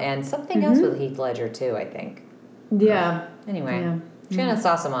Tale and something else with Heath Ledger too, I think. Yeah. Anyway, Shannon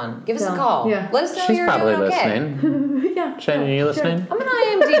Sossamon, give us a call. Yeah. Let us know she's you're probably doing okay. listening. Yeah, Shannon, are you listening? I'm an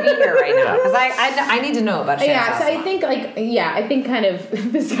IMDb here right now because I need to know about Shannon Sossamon. So I think kind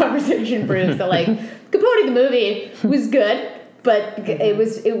of this conversation proves that like Capote the movie was good. But it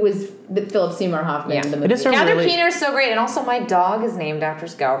was the Philip Seymour Hoffman the movie. Gather Keener is so great, and also my dog is named after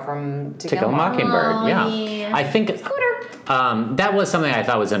Scout from To Kill a Mockingbird. Yeah, I think Scooter. That was something I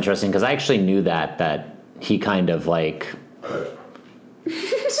thought was interesting because I actually knew that he kind of like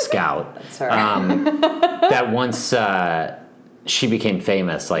Scout. That once she became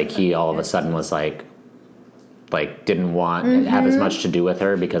famous, like he all of a sudden was like didn't want to have as much to do with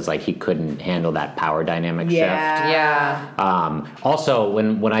her because like he couldn't handle that power dynamic shift. Yeah. Also,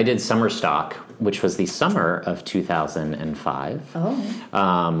 when I did Summer Stock, which was the summer of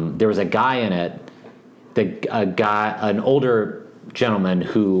 2005, there was a guy in it, an older gentleman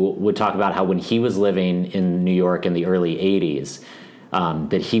who would talk about how when he was living in New York in the early 80s,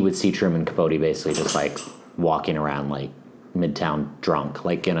 that he would see Truman Capote basically just like walking around like Midtown drunk,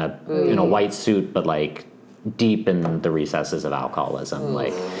 like in a white suit, but like deep in the recesses of alcoholism.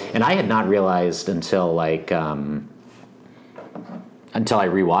 Like, and I had not realized until I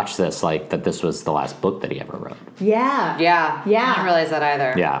rewatched this, like that this was the last book that he ever wrote. Yeah. I didn't realize that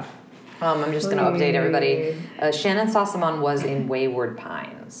either. Yeah. I'm just going to update everybody. Shannon Sossamon was in Wayward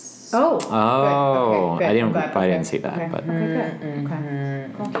Pines. Oh. Oh, good. I didn't. I'm glad. I Okay. didn't see that. Okay. But Okay, good. Okay.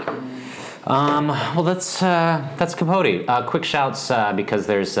 Cool. well, that's Capote. Quick shouts because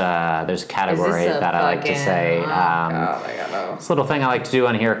there's a category that I like to say. This little thing I like to do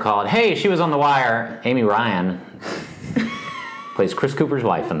on here called "Hey, she was on The Wire." Amy Ryan plays Chris Cooper's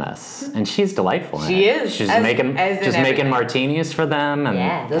wife in this, and she's delightful. In She it. is. She's As making everything. martinis for them, and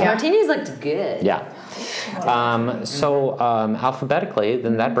Yeah, those martinis looked good. yeah. So alphabetically,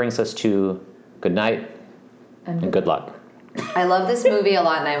 then that brings us to good night and good luck. I love this movie a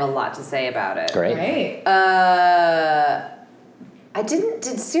lot, and I have a lot to say about it. Great. Great. I didn't.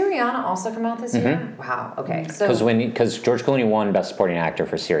 Did Syriana also come out this year? Wow. Okay. So Because George Clooney won Best Supporting Actor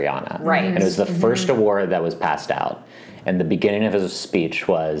for Syriana, Right. and it was the first award that was passed out, and the beginning of his speech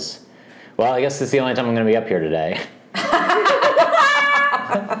was, "Well, I guess this is the only time I'm going to be up here today."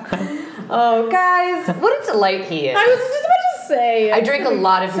 oh, guys, what a delight he is. I was just about to say. I drank a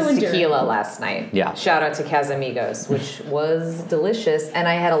lot of so his endearing. tequila last night. Yeah. Shout out to Casamigos, which was delicious, and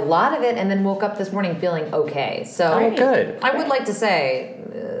I had a lot of it, and then woke up this morning feeling okay. So Oh, good. I would like to say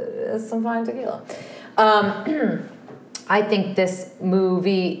it's some fine tequila. I think this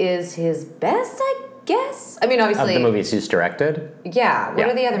movie is his best, I guess. I mean, Of obviously, the movies he's directed, yeah. What Yeah.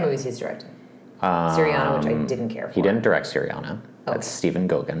 are the other movies he's directed? Syriana, which I didn't care for. he didn't direct Syriana. That's Okay. Stephen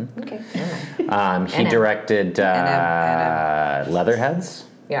Goguen. Okay. Never mind. He And directed Leatherheads,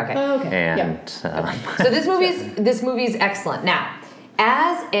 Yeah. Okay. Oh, okay. and So this movie's excellent. Now,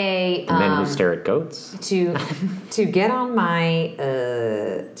 as a Men Who Stare at Goats. to get on my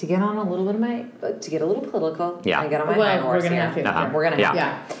to get on a little bit of my to get a little political. Yeah. I get on my Well, high we're horse gonna here. have to. Uh-huh. We're gonna have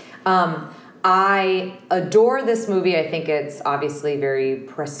Yeah. Yeah. I adore this movie. I think it's obviously very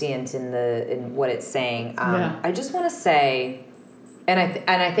prescient in what it's saying. Yeah. I just want to say, and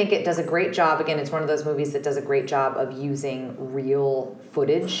I think it does a great job. Again, it's one of those movies that does a great job of using real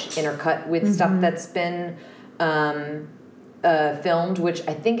footage intercut with stuff that's been filmed, which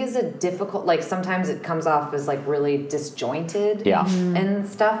I think is a difficult. Like sometimes it comes off as like really disjointed. Yeah. And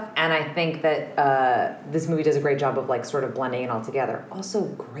stuff, and I think that this movie does a great job of like sort of blending it all together. Also,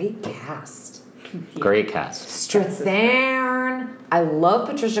 great cast. Great cast. Strathern. I love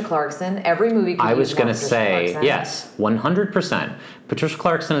Patricia Clarkson. Every movie. Could I was use going more to Patricia say, Clarkson. yes, 100%. Patricia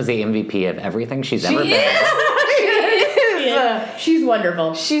Clarkson is the MVP of everything she's ever been. She's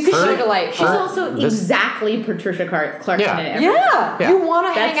wonderful. She's so delightful. She's also exactly Patricia Clarkson Yeah. in everything. Yeah, Yeah. you want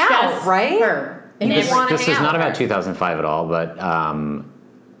to hang That's out, just right? her. And You This, wanna this hang is out not with about her. 2005 at all, but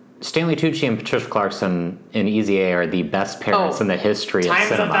Stanley Tucci and Patricia Clarkson in Easy A are the best parents Oh, in the history of Times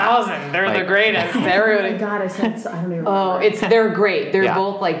cinema. 1,000. They're the Like- greatest. Oh my Everybody. god, I said so, I don't even Oh, remember. they're great. They're Yeah.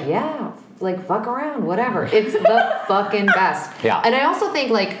 both like, yeah, like fuck around, whatever. It's the fucking best. Yeah. And I also think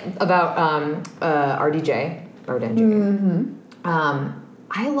like about RDJ.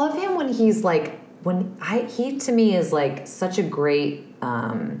 I love him when he's like he to me is like such a great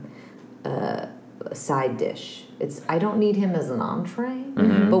side dish. I don't need him as an entree,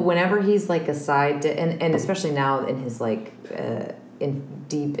 but whenever he's like a side and especially now in his like in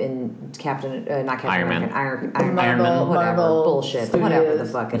Captain not Captain Iron Man. American, Iron Marvel- Man, whatever Marvel bullshit, Studios. whatever the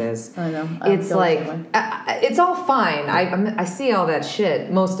fuck it is. I know. I It's feel the like same way. it's all fine. I see all that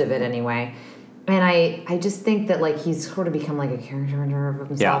shit, most of it anyway. And I just think that like he's sort of become like a character of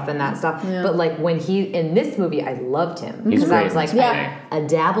himself Yeah. and that stuff. Yeah. But like when he in this movie, I loved him He's because I great was in like, this movie. a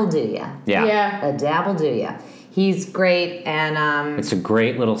dabble do ya, Yeah. a dabble do ya. He's great, and It's a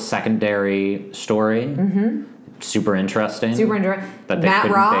great little secondary story. Mm-hmm. Super interesting. super enjoyable. But they Matt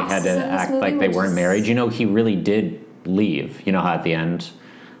couldn't. Ross They had in to this act movie, like they which weren't is- married. You know, he really did leave. You know how at the end,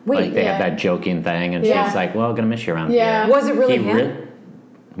 Wait, like they yeah. have that joking thing, and Yeah. she's like, "Well, gonna miss you around Yeah. here." Was it really He him?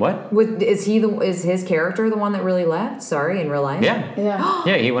 What? Is his character the one that really left? Sorry, in real life. Yeah. Yeah.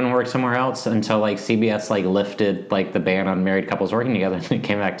 Yeah, he went and worked somewhere else until like CBS like lifted like the ban on married couples working together, and it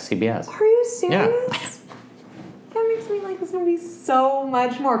came back to CBS. Are you serious? That makes me like this movie so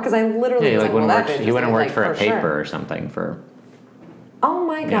much more because I literally Yeah, he was like like, went well, and that worked, bitch he is went and like, worked for a sure. paper or something for Oh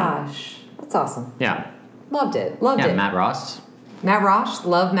my gosh, that's awesome. yeah Loved it. Loved it. Matt Ross. Matt Ross.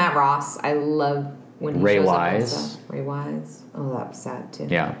 Love Matt Ross. I love when he Ray shows Wise. up and stuff. Ray Wise. Oh, that was sad too.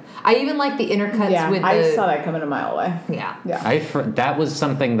 Yeah. I even like the intercuts Yeah, with I the. saw that coming a mile away. Yeah. Yeah. That was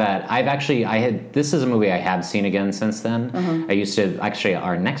something that I had. This is a movie I have seen again since then. I used to actually.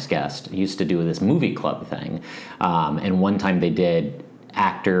 Our next guest used to do this movie club thing, and one time they did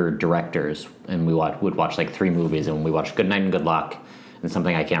actor directors, and we would watch like 3 movies, and we watched Good Night and Good Luck, and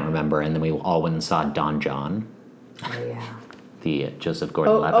something I can't remember, and then we all went and saw Don John. Oh yeah. the Joseph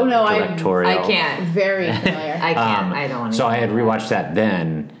Gordon-Levitt no, directorial. I can't. Very familiar. I can't. I don't want to. So I had rewatched that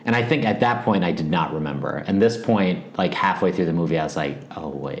then, and I think at that point I did not remember. And this point, like halfway through the movie, I was like, "Oh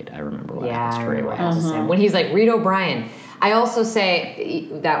wait, I remember what happens to Ray Wise." When he's like Reed O'Brien, I also say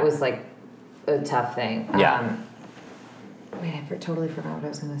that was like a tough thing. Yeah. Wait, I totally forgot what I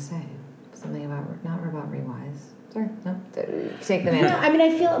was going to say. Something about not about Ray Wise. Sorry, no. Take the man. No, I mean,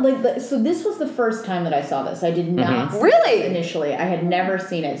 I feel like so. This was the first time that I saw this. I did not see Really? this initially. I had never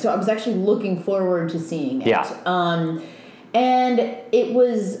seen it, so I was actually looking forward to seeing it. Yeah. And it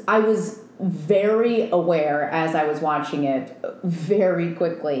was. I was very aware as I was watching it, very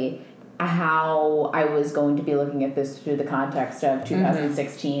quickly, how I was going to be looking at this through the context of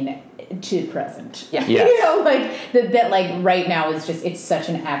 2016 to present. Yeah. Yes. You know, like that like right now is just, it's such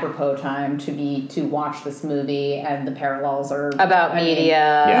an apropos time to watch this movie, and the parallels are About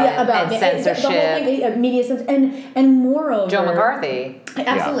media about and censorship. the whole thing, media and moreover Joe McCarthy.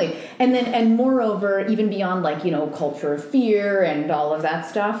 Absolutely. And moreover, even beyond like, you know, culture of fear and all of that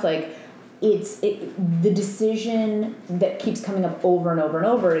stuff, like the decision that keeps coming up over and over and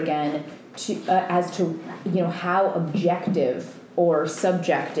over again as to, you know, how objective or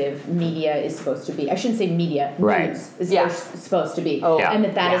subjective media is supposed to be. I shouldn't say media, news is supposed to be. Oh, and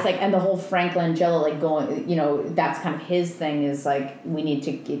that is like, and the whole Frank Langella, like going, you know, that's kind of his thing is like, we need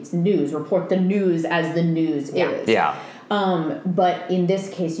to, it's news, report the news as the news is. Yeah. But in this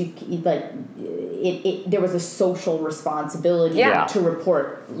case, there was a social responsibility to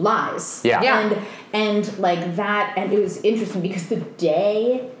report lies. Yeah. And like that, and it was interesting because the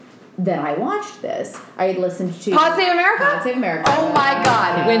day that I watched this, I had listened to Pod Save America? Pod Save America. Oh my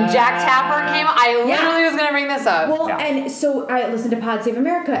God. When Jack Tapper came, I literally was going to bring this up. Well, and so I listened to Pod Save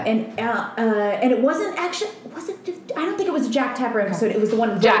America, and it wasn't actually, I don't think it was a Jack Tapper episode. It was the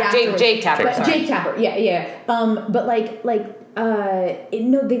one right afterwards. Jake Tapper. But Jake Tapper, yeah. But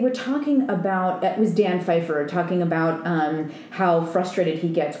no, they were talking about, it was Dan Pfeiffer talking about how frustrated he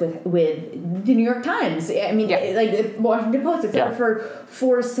gets with the New York Times. I mean, like the Washington Post, etc.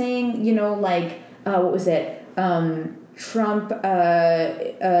 For saying, you know, like what was it? Trump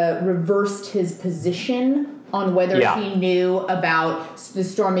reversed his position on whether he knew about the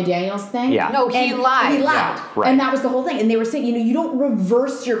Stormy Daniels thing. Yeah. No, he lied. He lied. Yeah, right. And that was the whole thing. And they were saying, you know, you don't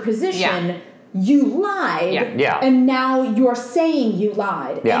reverse your position. Yeah. You lied. Yeah. And now you're saying you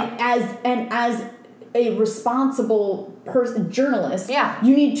lied. Yeah. And as a responsible journalist,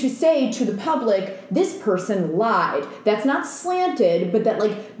 you need to say to the public, this person lied. That's not slanted, but that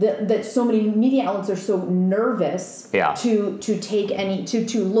like that so many media outlets are so nervous to take any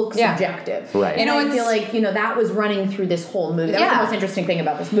to look subjective. Right. And I feel like, you know, that was running through this whole movie. That was the most interesting thing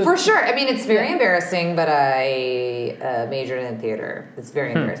about this movie. For sure. I mean, it's very embarrassing, but I majored in theater. It's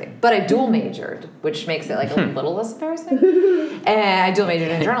very embarrassing. But I dual majored, which makes it like a little less embarrassing. And I dual majored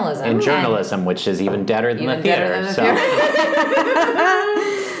in journalism. In journalism, which is even better than the theater.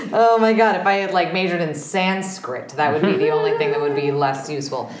 Oh my God, if I had like majored in Sanskrit, that would be the only thing that would be less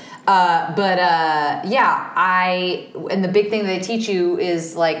useful. And the big thing they teach you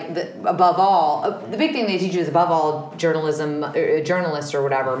is like, above all, journalism, journalists or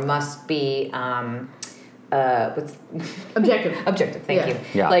whatever must be, objective, thank you.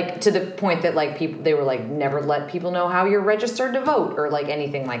 Yeah. Like to the point that like people, they were like, never let people know how you're registered to vote or like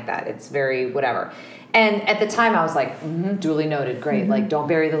anything like that. It's very whatever. And at the time I was like, duly noted, great. Like don't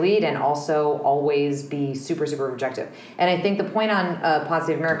bury the lead, and also always be super, super objective. And I think the point on Pod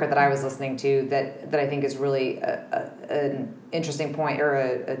Save America that I was listening to that I think is really an interesting point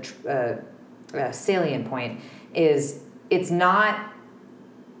or a salient point is it's not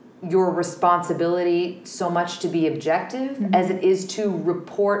your responsibility so much to be objective as it is to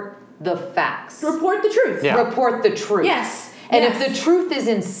report the facts. Report the truth. Yeah. Report the truth. Yes. And if the truth is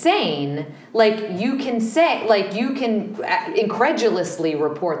insane, like you can say, like you can incredulously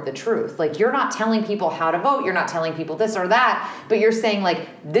report the truth. Like you're not telling people how to vote, you're not telling people this or that, but you're saying like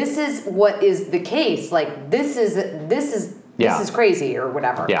this is what is the case. Like this is crazy or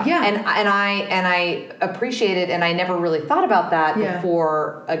whatever. Yeah. And I appreciate it, and I never really thought about that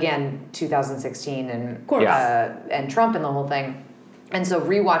before, again, 2016 and and Trump and the whole thing. And so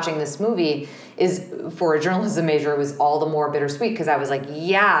rewatching this movie is, for a journalism major, it was all the more bittersweet because I was like,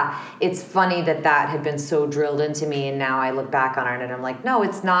 it's funny that had been so drilled into me, and now I look back on it and I'm like, no,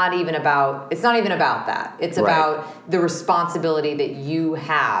 it's not even about that. It's about the responsibility that you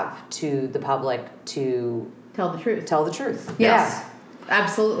have to the public to Tell the truth. Yes. Yeah.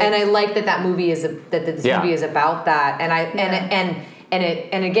 Absolutely. And I like that movie is this movie is about that. And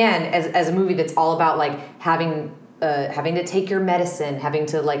again, as a movie that's all about like having to take your medicine, having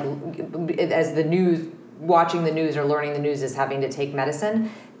to like, as the news watching the news or learning the news is having to take medicine.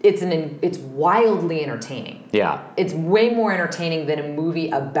 It's wildly entertaining. Yeah. It's way more entertaining than a movie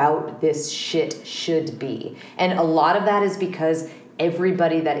about this shit should be. And a lot of that is because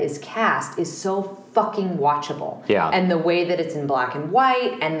everybody that is cast is so fucking watchable. Yeah. And the way that it's in black and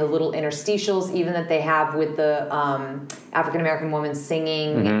white and the little interstitials even that they have with the African American woman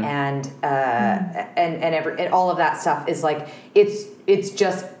singing and all of that stuff is like it's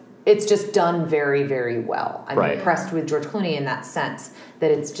just done very, very well. I'm impressed with George Clooney in that sense that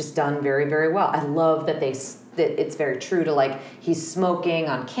it's just done very, very well. I love that that it's very true to like he's smoking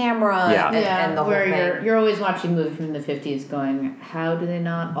on camera and the whole thing. You're always watching a movie from the 50s going, how do they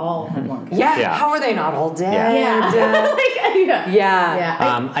not all have one? Yeah, how are they not all dead?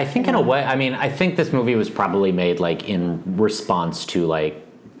 I think in a way, I mean, I think this movie was probably made like in response to like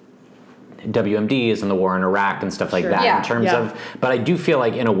WMDs and the war in Iraq and stuff like that in terms of, but I do feel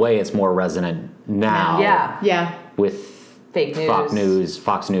like in a way it's more resonant now with fake news.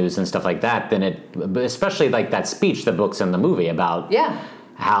 Fox News and stuff like that than it, especially like that speech that Book's in the movie about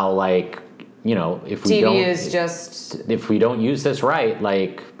how like, you know, if we if we don't use this right,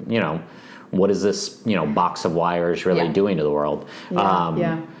 like, you know, what is this, you know, box of wires really doing to the world?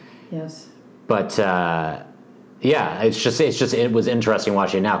 Yes. But it was interesting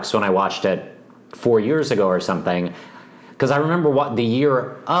watching it now because when I watched it 4 years ago or something, because I remember what the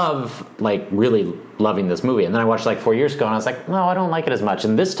year of like really loving this movie, and then I watched it like 4 years ago, and I was like, no, I don't like it as much.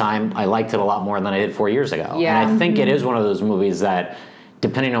 And this time, I liked it a lot more than I did 4 years ago. Yeah. And I think it is one of those movies that,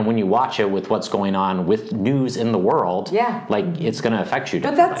 depending on when you watch it, with what's going on with news in the world, like it's going to affect you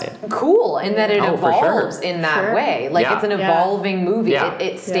differently. But that's cool in that it evolves in that way. Like it's an evolving movie.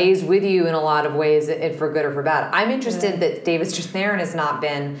 It stays with you in a lot of ways, for good or for bad. I'm interested that David Strathairn has not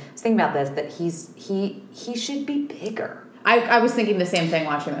been. I was thinking about this, that he should be bigger. I was thinking the same thing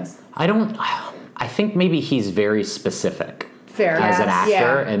watching this. I think maybe he's very specific. Fair. As an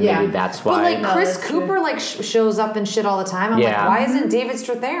actor, and maybe that's why. But like Chris Cooper like shows up in shit all the time. I'm like, why isn't David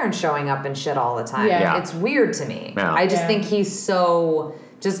Strathairn showing up in shit all the time? It's weird to me. I just think he's so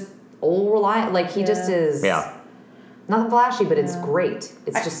just old reliant. Like he just is. Nothing flashy, but it's great.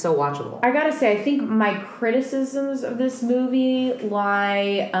 It's just so watchable. I gotta say, I think my criticisms of this movie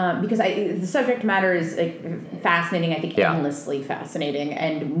lie because the subject matter is like, fascinating. I think endlessly fascinating,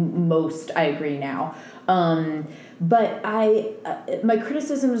 and most I agree now. But my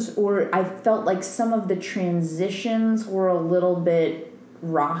criticisms were, I felt like some of the transitions were a little bit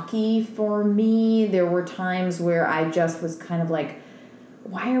rocky for me. There were times where I just was kind of like,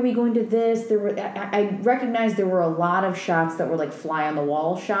 why are we going to this? I recognized there were a lot of shots that were like fly on the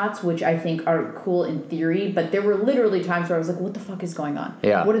wall shots, which I think are cool in theory, but there were literally times where I was like, what the fuck is going on?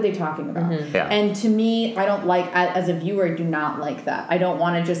 What are they talking about? And to me, I don't like, as a viewer, I do not like that. I don't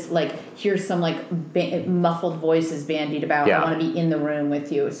want to just like hear some like muffled voices bandied about. I want to be in the room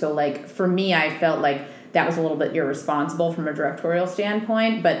with you. So like for me, I felt like that was a little bit irresponsible from a directorial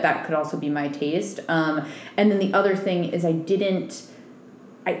standpoint, but that could also be my taste. And then the other thing is I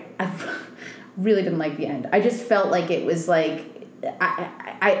really didn't like the end. I just felt like it was like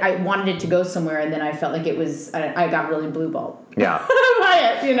I wanted it to go somewhere, and then I felt like it was I got really blue balled. Yeah. By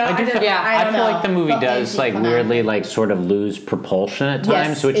it, you know. I feel like the movie does like weirdly like sort of lose propulsion at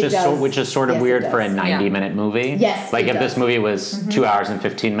times, which is sort of weird for a 90-minute movie. Yes. Like if this movie was 2 hours and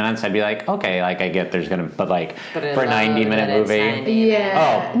 15 minutes, I'd be like, okay, like I get there's gonna, but like for a 90-minute movie.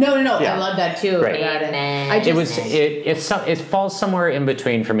 Yeah. Oh. No. I love that too. Right. It. It falls somewhere in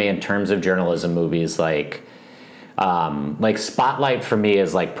between for me in terms of journalism movies, like Spotlight for me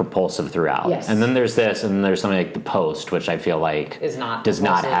is like propulsive throughout. Yes. And then there's this, and then there's something like The Post, which I feel like does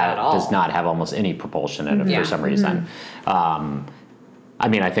not have almost any propulsion in it for some reason. I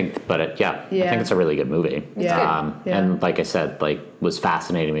mean, I think, but I think it's a really good movie. And like I said, like was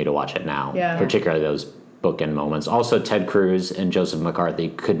fascinating me to watch it now, particularly those bookend moments. Also, Ted Cruz and Joseph McCarthy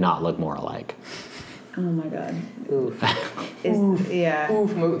could not look more alike. Oh my god. Oof.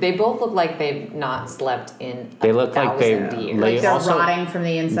 Oof. They both look like they've not slept in They look like years. Like they're rotting from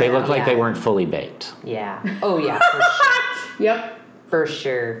the inside. They look like they weren't fully baked. Yeah. Oh yeah, for sure. Yep. For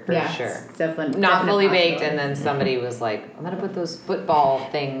sure. Definitely. Not fully baked, and then somebody was like, I'm gonna put those football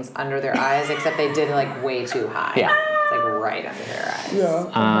things under their eyes, except they did it like way too high. Yeah. It's like right under their eyes.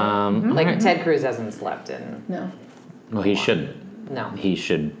 Yeah. Like Ted Cruz hasn't slept in. No. Well, he should. No. He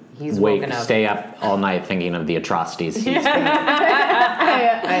should. He's woken up. Stay up all night thinking of the atrocities he's committed.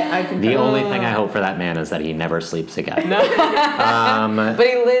 I can. The only thing I hope for that man is that he never sleeps again. No. But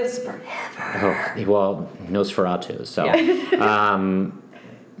he lives forever. Oh, well, Nosferatu. So,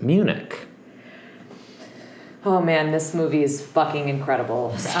 Munich. Oh man, this movie is fucking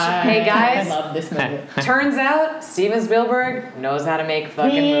incredible. Hey guys, I love this movie. turns out Steven Spielberg knows how to make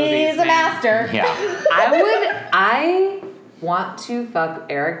fucking movies. He's a master. Yeah. I want to fuck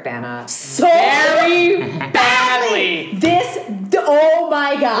Eric Bana So very badly. Oh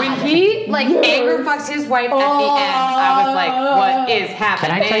my god. When he anger fucks his wife at the end, I was like, what is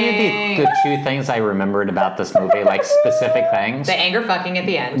happening? Can I tell you the two things I remembered about this movie, like specific things? The anger fucking at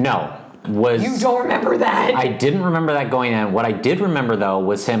the end. No. You don't remember that? I didn't remember that going in. What I did remember, though,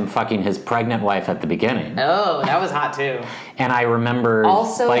 was him fucking his pregnant wife at the beginning. Oh, that was hot too. And I remembered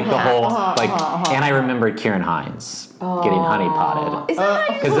Also the whole and I remembered Oh. Kieran Hines getting honey potted. Is that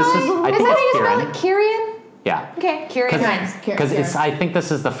how you Because this is I think it's Kieran. Kieran? Yeah. Okay, Kieran Hines. Because I think this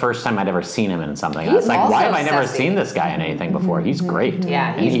is the first time I'd ever seen him in something. I He's was like, why have also I never sexy. seen this guy in anything before? He's great.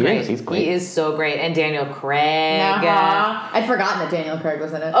 Yeah, And he's great. He's great. He is so great. And Daniel Craig. I'd forgotten that Daniel Craig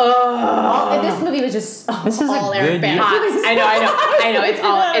was in it. Oh, And this movie was just This is all a Eric good Bana. year. I know. It's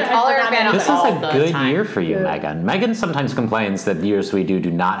all Eric Bana. This is all a the good time. year for you, Meghann. Meghann sometimes complains that years we do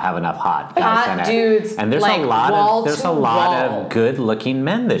not have enough hot guys in Hot it. dudes, And there's like, a lot wall of to wall. good-looking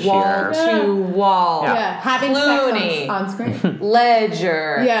men this Wall year. to wall. Yeah. Having Clooney. sex on screen.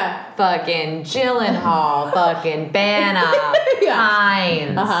 Ledger. Yeah. Fucking Gyllenhaal. Fucking Bana. Yeah.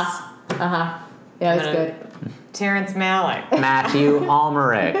 Hines. Yeah, it was good. Terrence Malick. Matthew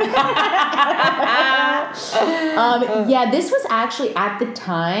Almeric. Yeah, this was actually, at the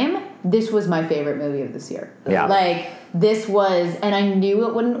time, this was my favorite movie of this year. Yeah. Like, this was, and I knew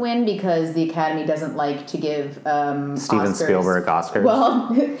it wouldn't win because the Academy doesn't like to give Steven Oscars. Oscars. Oscars.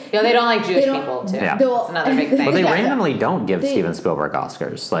 Well, Yeah, they don't like Jewish They don't- people, too. Yeah. That's another big thing. Well, they Yeah. randomly don't give They- Steven Spielberg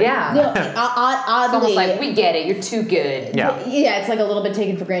Oscars. Like, Yeah. no, It's oddly, almost like, we get it, you're too good. Yeah. Yeah, it's like a little bit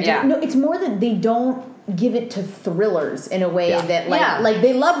taken for granted. Yeah. No, it's more that they don't give it to thrillers in a way Yeah. that Yeah. like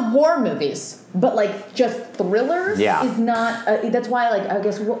they love war movies, but like just thrillers Yeah. is not. That's why I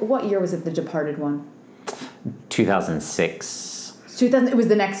guess what year was it? The Departed one. 2006. 2000. It was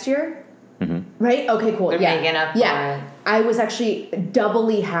the next year. Right? Okay, cool. They're yeah. making up for Yeah. it. I was actually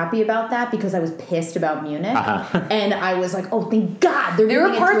doubly happy about that because I was pissed about Munich, and I was like, "Oh, thank God!" There were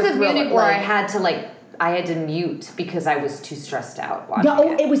moving parts into a of thriller. Munich where I Like, had to mute because I was too stressed out watching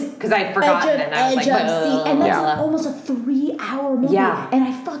yeah, it was because I had forgotten and I was like, and that's Yeah. almost a 3-hour movie. Yeah. And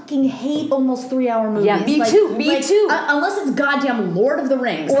I fucking hate almost 3-hour movies. Yeah, me too, me too. Unless it's goddamn Lord of the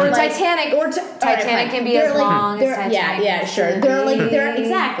Rings Or like, Titanic. Or Titanic can be as long as Titanic Yeah, needs sure. to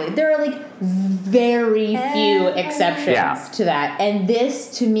There are like very few exceptions Yeah. to that, and this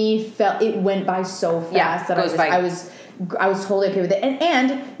to me it went by so fast Yeah, that goes by. I was totally okay with it,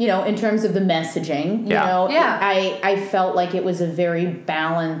 and you know, in terms of the messaging, you Yeah. know, Yeah. I felt like it was a very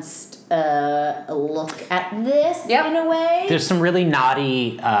balanced look at this Yep. in a way. There's some really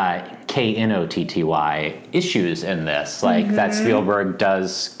naughty KNOTTY issues in this, like that Spielberg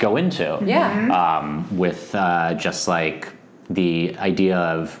does go into. Yeah. With just like the idea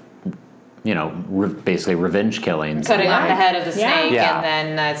of, basically revenge killings. Cutting off Right. the head of the Yeah. snake, Yeah.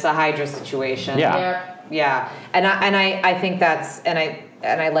 and then it's a Hydra situation. Yeah. Yeah, and I think that's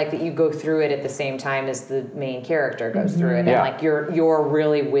and I like that you go through it at the same time as the main character goes through it, and Yeah. like you're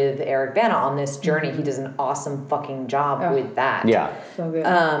really with Eric Bana on this journey. He does an awesome fucking job with that. Yeah. So good.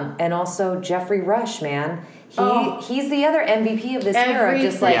 And also Jeffrey Rush, man, Oh. he's the other MVP of this era.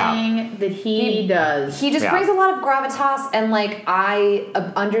 Just like Everything that he does. he just Yeah. brings a lot of gravitas, and like I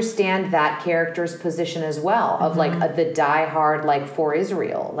understand that character's position as well of like the diehard like for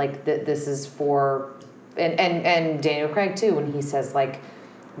Israel, like this is for, and Daniel Craig too when he says like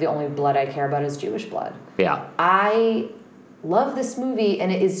the only blood I care about is Jewish blood. Yeah. I love this movie,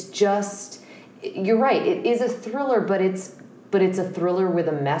 and it is just, you're right, it is a thriller, but it's a thriller with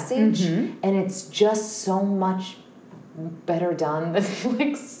a message, and it's just so much better done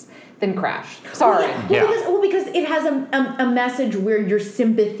than Crash. Sorry. Yeah. Because it has a message where your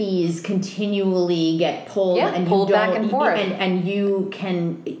sympathies continually get pulled Yeah, and pulled you back don't, and forth. and you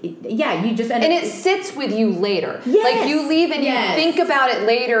can you just end And up, it sits with you later. Yes. Like you leave and Yes. you think about it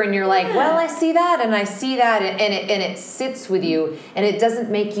later, and you're like, well, I see that and I see that, and it sits with you, and it doesn't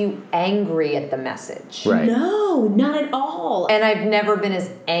make you angry at the message. Right. no, not at all. And I've never been as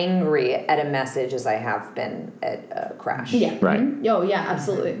angry at a message as I have been at Crash. Yeah. Right. Mhm. Oh yeah,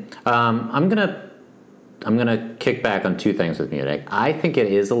 absolutely. I'm gonna kick back on two things with Munich. I think it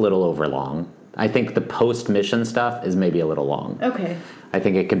is a little overlong. I think the post-mission stuff is maybe a little long. Okay. I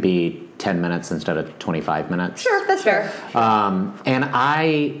think it could be 10 minutes instead of 25 minutes. Sure, that's fair. And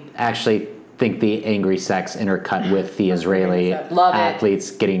I actually think the angry sex intercut with the Israeli Love it. athletes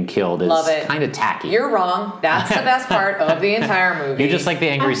getting killed is Love it. kind of tacky. You're wrong. That's the best part of the entire movie. You just like the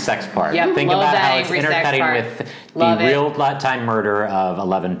angry sex part. Yep, Think love about that how it's angry sex intercutting part. with Love the it. real-time murder of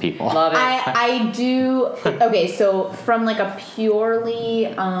 11 people. Love it. I do. Okay, so from like a purely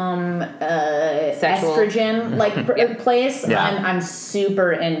Sexual. estrogen place, Yeah. I'm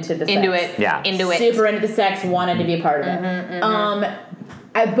super into the Into sex. it. Yeah. Into it. Super into the sex. Wanted to be a part of it.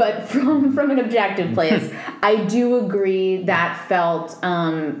 But from an objective place, I do agree that felt.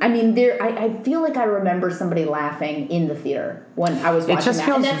 I mean, I feel like I remember somebody laughing in the theater when I was watching that,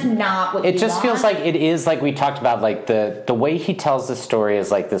 and that's not what it you just want. feels like it is like we talked about, like the way he tells the story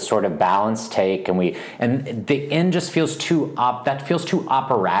is like this sort of balanced take, and the end just feels too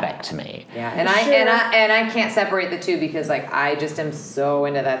operatic to me. Yeah, and Sure. I can't separate the two because like I just am so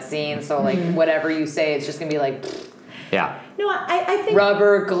into that scene. So like whatever you say, it's just gonna be like Yeah. No, I think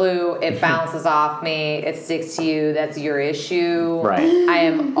rubber glue. It bounces off me. It sticks to you. That's your issue. Right.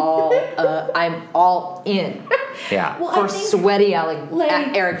 I'm all in. Yeah. Well, For I think, sweaty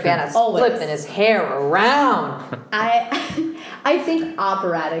like, Eric Bana's always. flipping his hair around. I think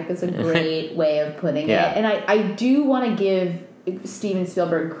operatic is a great way of putting Yeah. it, and I do want to give Steven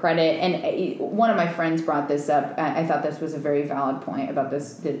Spielberg credit, and one of my friends brought this up. I thought this was a very valid point about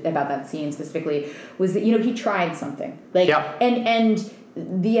that scene specifically, was that he tried something like Yep. and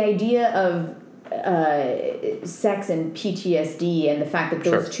the idea of sex and PTSD and the fact that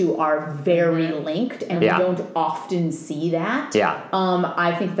those two are very linked, and Yeah. we don't often see that. Yeah.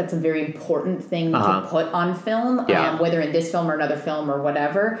 I think that's a very important thing to put on film, Yeah. whether in this film or another film or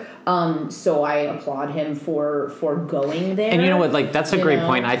whatever. So I applaud him for going there. And you know what? Like that's a You great know?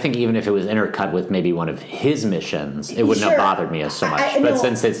 point. I think even if it was intercut with maybe one of his missions, it wouldn't have Sure. bothered me as so much. I But know.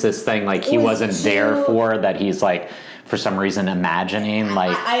 since it's this thing like he It was wasn't there too- for, that he's like for some reason imagining,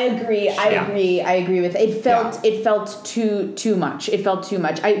 like I agree. I agree with it. It felt too much. It felt too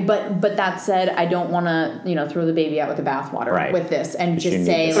much. But that said, I don't want to throw the baby out with the bathwater Right. with this and You just need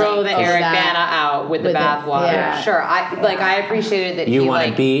say this. Throw the Eric that- Bana out with the with it. bathwater. Yeah. Sure, I appreciated that you he want to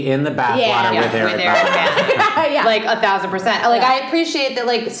like be in the bathwater with Eric Bana. Yeah. like 1,000%. Like Yeah. I appreciate that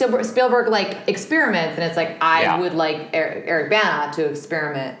like Spielberg like experiments, and it's like I would like Eric Bana to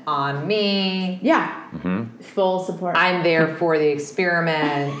experiment on me. Yeah. Full support. I'm there for the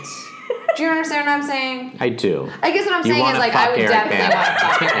experiment. Do you understand what I'm saying? I do. I guess what I'm You saying wanna is like fuck I would Eric definitely Bana. want to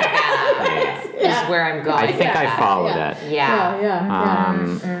fuck Eric Bana. Is where I'm going. I think I followed Yeah. it.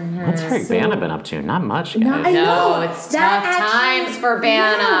 Yeah. What's Eric Bana been up to? Not much, guys. I No, know. it's That tough actually- times for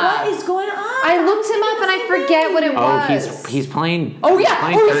Bana. Yeah, what is going on? I looked him up and I forget what it Oh, was. he's playing. Oh he's yeah,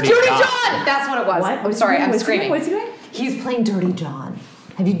 playing oh he's Dirty John. John. That's what it was. What? I'm What's sorry, he doing? I'm What's he screaming. doing? What's he doing? He's playing Dirty John.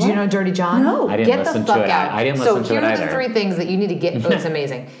 Have you? Do you know Dirty John? No. I didn't Get listen the to fuck it. out. I didn't so listen to it here are the either. 3 things that you need to get. Oh, it's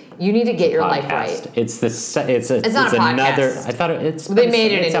amazing. You need to get your life Podcast. right. It's not a podcast. another. I thought it's. They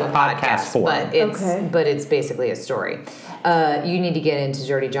made it it's into a podcast, form. but it's basically a story. You need to get into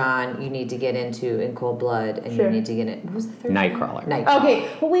Dirty John. You need to get into In Cold Blood, and Sure. you need to get in. What was the third? Nightcrawler. Nightcrawler. Okay,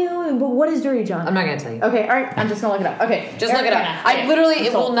 but wait, but what is Dirty John? I'm not gonna tell you. Okay, all right. I'm just gonna look it up. Okay, Just look it up. Bana. I Okay, literally, I'm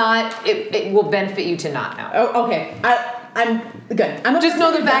it will sold. not. It will benefit you to not know. Oh, okay. I'm good. I'm a Just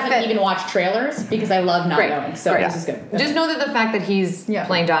know person the who fact doesn't that- even watch trailers because I love not Great. knowing. So Great. this is good. Just know that the fact that he's Yeah.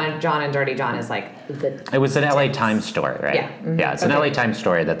 playing John and Dirty John is like the It was an LA Times story, right? Yeah. Mhm. Yeah, it's an Okay. LA Times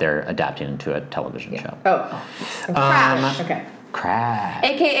story that they're adapting into a television show. Oh, Crash. Okay. Crash.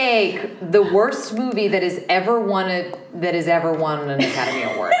 AKA the worst movie that has ever won an Academy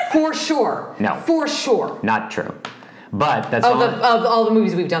Award. For sure. No. For sure. Not true. But that's Of all the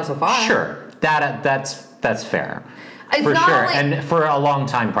movies we've done so far. sure. That's fair. It's for not sure, only- and for a long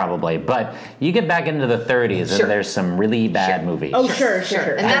time probably. But you get back into the 30s, Sure. and there's some really bad movies. Oh, sure.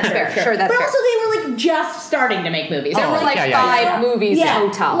 And that's fair. Sure, that's But fair. also, they were like just starting to make movies. There Oh, were like yeah. 5 movies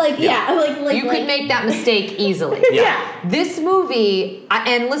total. Like you could make that mistake easily. Yeah. This movie,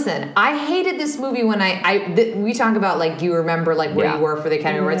 and listen, I hated this movie when we talk about like you remember like where Yeah. you were for the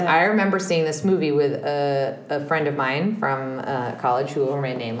Academy Awards. Yeah. I remember seeing this movie with a friend of mine from college who will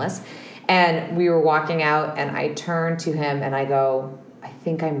remain nameless, and we were walking out, and I turned to him and I go, I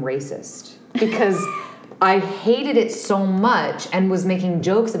think I'm racist because I hated it so much and was making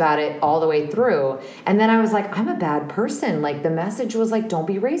jokes about it all the way through. And then I was like, I'm a bad person. Like the message was like, don't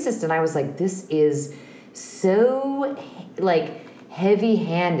be racist. And I was like, this is so like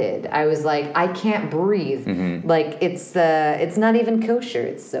heavy-handed. I was like, I can't breathe. Like it's not even kosher.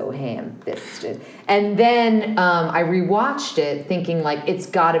 It's so ham-fisted. And then I rewatched it thinking like it's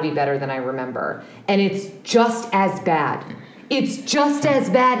got to be better than I remember. And it's just as bad. it's just as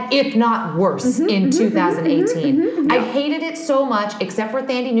bad, if not worse, in 2018. I hated it so much, except for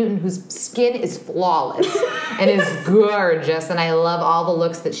Thandie Newton, whose skin is flawless and is gorgeous, and I love all the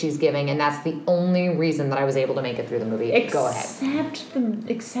looks that she's giving, and that's the only reason that I was able to make it through the movie. Go ahead.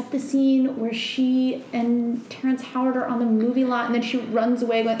 Except the scene where she and Terrence Howard are on the movie lot, and then she runs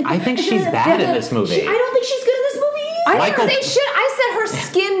away going... I think she's bad in this movie. I don't think she's good in this movie. I didn't say shit. I said her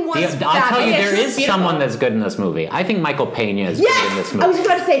skin was fabulous. I'll tell you, there is someone that's good in this movie. I think Michael Pena is good in this movie. I was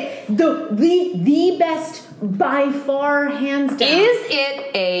about to say, the best by far, hands down. Is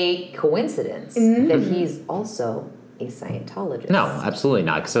it a coincidence that he's also a Scientologist? No, absolutely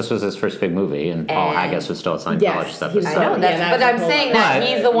not, because this was his first big movie, and Paul Haggis was still a Scientologist. Yes, at he the was time. I know, but I'm saying that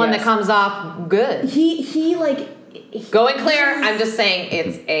he's the one that comes off good. He Going clear, I'm just saying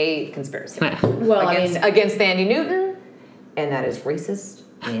it's a conspiracy. Well, against Thandie Newton, and that is racist.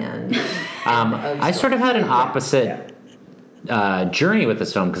 And I sort of had an opposite journey with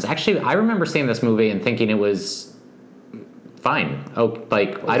this film, because actually I remember seeing this movie and thinking it was fine.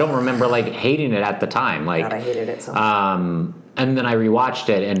 I don't remember hating it at the time. God, I hated it so much. And then I rewatched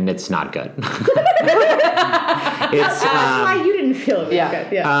it, and it's not good. That's why you didn't feel it was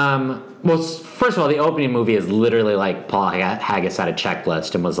good. Yeah. Well, first of all, the opening movie is literally like Paul Haggis had a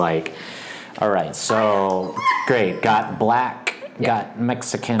checklist and was like, all right, so great, got black, got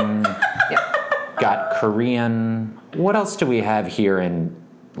Mexican, got Korean. What else do we have here in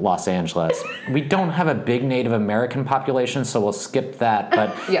Los Angeles? We don't have a big Native American population, so we'll skip that,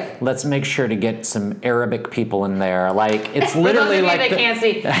 but let's make sure to get some Arabic people in there. It's literally they can't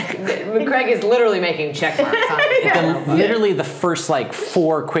see. Craig is literally making check marks on it. Literally the first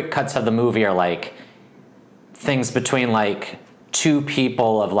 4 quick cuts of the movie are things between two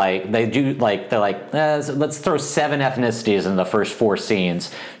people of let's throw 7 ethnicities in the first 4 scenes,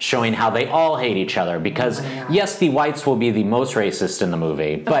 showing how they all hate each other, because yes, the whites will be the most racist in the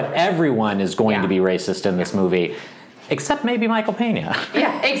movie, but everyone is going to be racist in this movie, except maybe Michael Pena.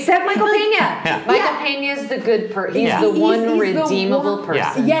 Except Michael Pena. Michael Pena is the good person. He's the one redeemable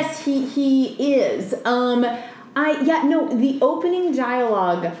person. Yes, he is. The opening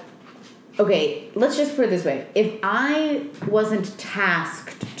dialogue. Okay, let's just put it this way. If I wasn't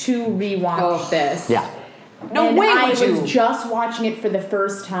tasked to rewatch this, I was just watching it for the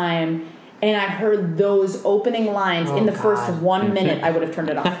first time, and I heard those opening lines in the first 1 minute, I would have turned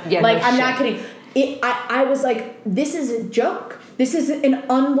it off. I'm not kidding. I was like, this is a joke. This is an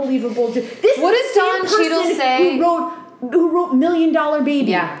unbelievable joke. What does Don Cheadle say? Who wrote $1 Million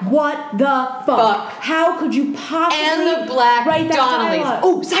Baby? What the fuck? How could you possibly and the Black write that Donnellys?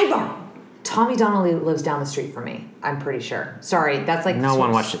 Oh, sidebar. Tommy Donnelly lives down the street from me. I'm pretty sure. Sorry, that's no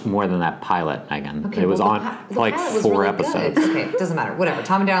one watched more than that pilot, Meghan. Okay, it was on for 4 really episodes. Good. Okay, doesn't matter. Whatever.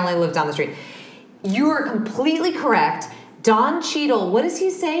 Tommy Donnelly lives down the street. You are completely correct. Don Cheadle, what does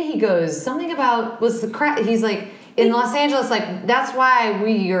he say? He goes something about he's like in Los Angeles, that's why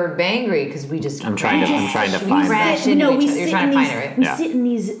we are angry, because we just I'm trying to find that. You're trying to find it, right? We sit in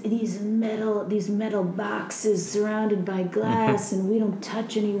these metal boxes surrounded by glass, and we don't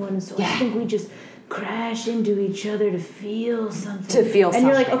touch anyone. So I think we just crash into each other to feel something. And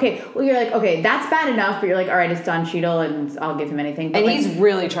you're like, okay, that's bad enough. But you're like, all right, it's Don Cheadle, and I'll give him anything. But and he's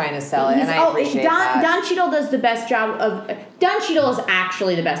really trying to sell it, and I appreciate that. Don Cheadle does the best job of. Don Cheadle is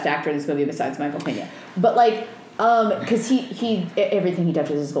actually the best actor in this movie besides Michael Pena. But because he everything he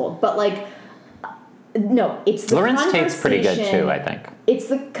touches is gold. But no, it's the Lawrence Tate's pretty good too, I think. It's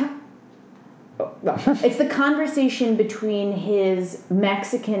the conversation between his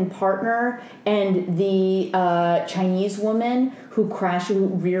Mexican partner and the Chinese woman who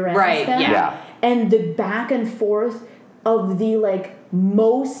rear ends them, and the back and forth of the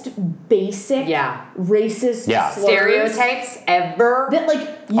most basic racist slurs stereotypes ever. That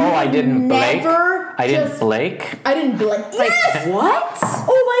I didn't blake. Yes. What?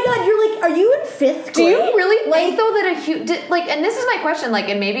 Oh my God! You're are you in 5th grade? Do you really think though that and this is my question,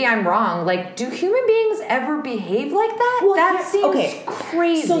 and maybe I'm wrong. Do human beings ever behave like that? Well, that seems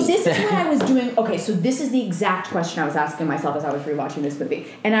crazy. So this is what I was doing. Okay, so this is the exact question I was asking myself as I was rewatching this movie,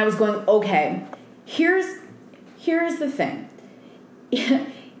 and I was going, okay, here's the thing.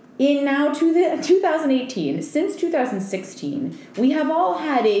 In now to the 2018, since 2016, we have all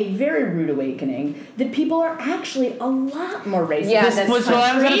had a very rude awakening that people are actually a lot more racist. Yeah, I was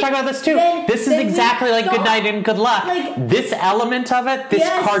going to talk about this too. This is exactly Good Night and Good Luck. This element of it, this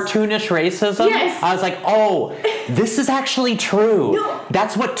cartoonish racism, I was like, oh, this is actually true. No.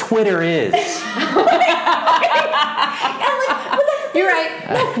 That's what Twitter is. You're You're right.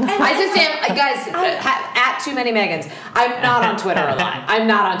 I just am, guys. At too many Meghans. I'm not on Twitter a lot. I'm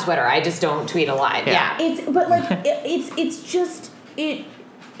not on Twitter. I just don't tweet a lot. Yeah. It's just it.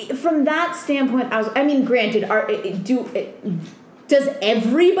 From that standpoint, granted, does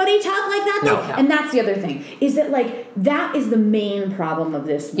everybody talk like that though? No. And that's the other thing, is that that is the main problem of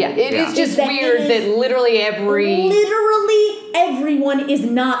this movie. Yeah, it is just weird that literally everyone is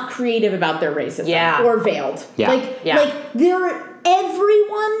not creative about their racism or veiled. Yeah.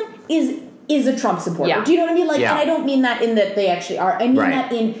 Everyone is a Trump supporter. Yeah. Do you know what I mean? And I don't mean that in that they actually are. I mean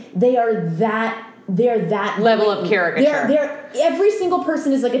that in they're that level of caricature. They're every single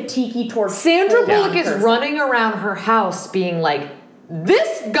person is like a tiki torch. Sandra Bullock is running around her house being like,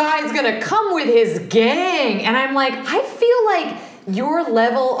 this guy's gonna come with his gang. And I'm like, I feel like your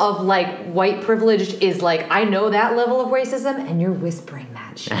level of white privilege is I know that level of racism, and you're whispering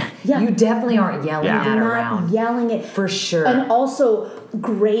that shit. Yeah. You definitely aren't yelling that around. Not yelling it. For sure. And also,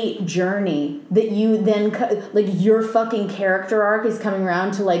 great journey that you then, your fucking character arc is coming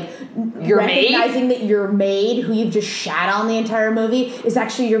around to, your recognizing maid? that your maid, who you've just shat on the entire movie, is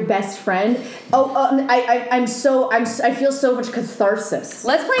actually your best friend. I feel so much catharsis.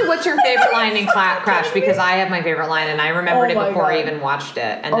 Let's play What's Your Favorite Line in Crash, because I have my favorite line, and I remembered it before I even watched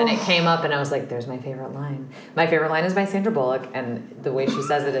it. And then it came up, and I was like, there's my favorite line. My favorite line is by Sandra Bullock, and the way she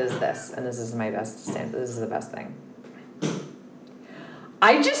says it is this, and this is my best stand. This is the best thing.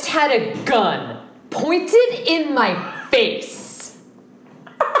 I just had a gun pointed in my face.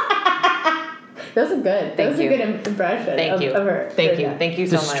 That was good. That was a good impression. Thank you. Of her. Thank you. Thank you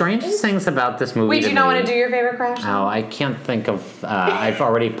so much. The strangest things about this movie. Wait, do you not want to do your favorite Crash? Oh, I can't think of. I've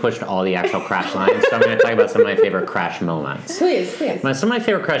already pushed all the actual Crash lines, so I'm going to talk about some of my favorite Crash moments. Please. Some of my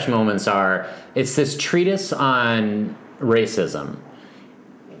favorite Crash moments are, it's this treatise on racism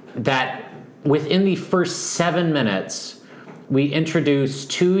that within the first 7 minutes, we introduce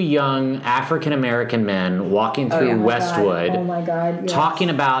 2 young African-American men walking through Westwood. Oh my God. Yes. Talking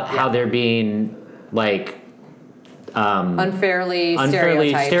about how they're being, unfairly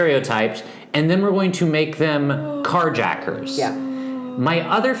stereotyped, and then we're going to make them carjackers. Yeah. My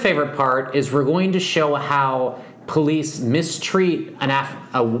other favorite part is we're going to show how police mistreat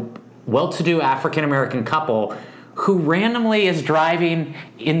a well-to-do African-American couple who randomly is driving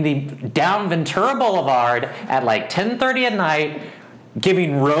down Ventura Boulevard at 10:30 at night,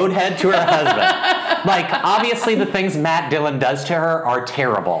 giving roadhead to her husband. Obviously the things Matt Dillon does to her are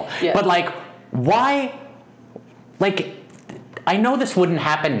terrible. Yes. But why? I know this wouldn't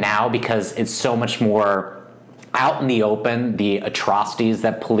happen now because it's so much more out in the open, the atrocities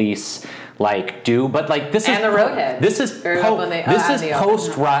that police do, but this and is the roadhead. This is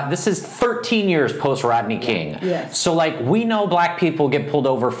this is 13 years post Rodney King. Yes. So we know black people get pulled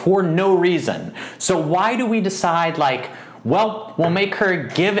over for no reason. So why do we decide we'll make her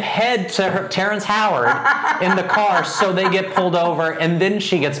give head to Terrence Howard in the car so they get pulled over and then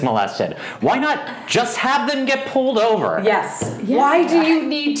she gets molested? Why not just have them get pulled over? Yes. Yeah. Why do you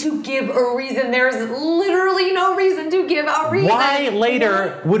need to give a reason? There's literally no reason to give a reason. Why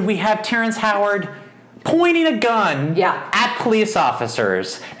later would we have Terrence Howard pointing a gun at police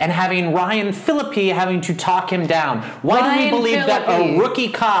officers and having Ryan Phillippe having to talk him down? Why do we believe that a rookie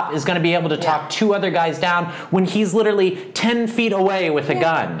cop is going to be able to talk 2 other guys down when he's literally 10 feet away with a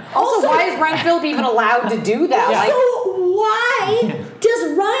gun? Also, why is Ryan Phillippe even allowed to do that? Why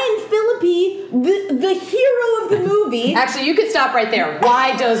does Ryan Phillippe, the hero of the movie... Actually, you could stop right there.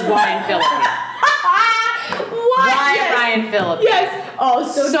 Why does Ryan Phillippe? Why Ryan Phillippe? Yes. Oh,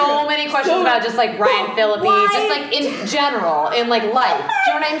 so many questions about just Ryan Phillippe, just in general, in life. Do you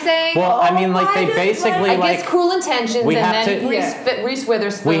know what I'm saying? Well, they basically I guess Cruel Intentions, we and have then Reese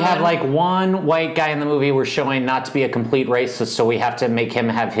Witherspoon. We have one white guy in the movie we're showing not to be a complete racist, so we have to make him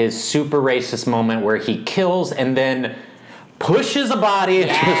have his super racist moment where he kills and then pushes a body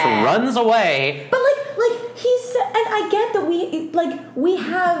and just runs away. But he's, and I get that we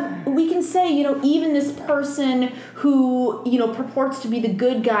can say, even this person who, purports to be the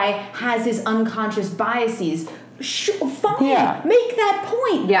good guy has his unconscious biases. Fine. Yeah. Make that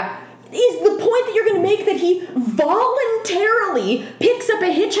point. Yeah. Is the point that you're going to make that he voluntarily picks up a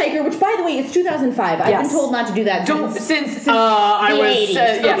hitchhiker, which, by the way, it's 2005. I've been told not to do that since I was 80s.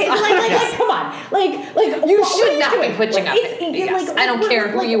 yes. Okay, come on, you should not be pitching up. I don't care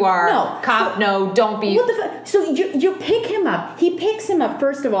who you are. No, cop. No, don't be. What the fuck? So you pick him up. He picks him up.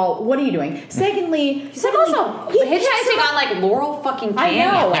 First of all, what are you doing? Secondly, also hitchhiking on Laurel fucking Canyon.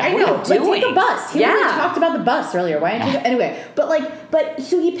 I know. Take a bus. He really talked about the bus earlier. Why didn't you? Anyway, but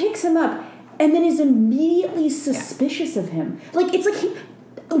so he picks him up and then is immediately suspicious of him. He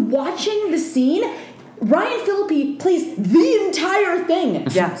watching the scene. Ryan Phillippe plays the entire thing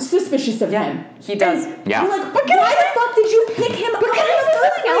suspicious of him. He does. And you're like, but why the fuck did you pick him up in the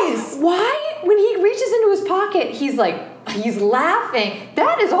first place? Why, when he reaches into his pocket, he's laughing.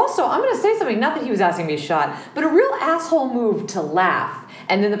 That is also, I'm going to say something, not that he was asking to be shot, but a real asshole move to laugh.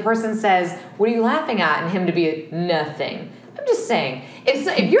 And then the person says, what are you laughing at? And him to be nothing. I'm just saying,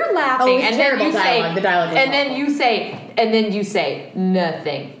 if you're laughing and then you say, and then you say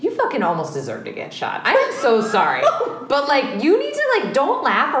nothing, you fucking almost deserve to get shot. I am so sorry, but you need to don't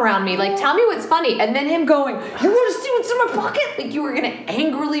laugh around me. Tell me what's funny. And then him going, you want to see what's in my pocket? You were gonna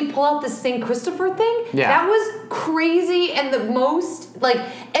angrily pull out the St. Christopher thing. Yeah, that was crazy, and the most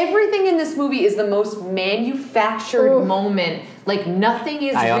everything in this movie is the most manufactured moment. Nothing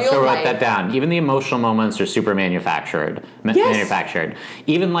is real. I also wrote life. that down. Even the emotional moments are super manufactured. Manufactured.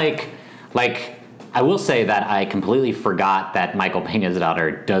 Even I will say that I completely forgot that Michael Peña's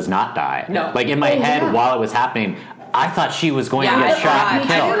daughter does not die. No. In my head while it was happening, I thought she was going to get shot and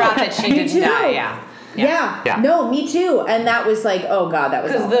killed. I forgot that she didn't die. Yeah. No, me too. And that was oh god, that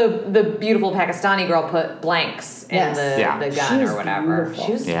was because the beautiful Pakistani girl put blanks in the gun or whatever. Beautiful.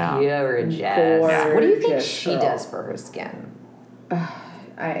 She was gorgeous. Gorgeous. What do you think she girl. does for her skin?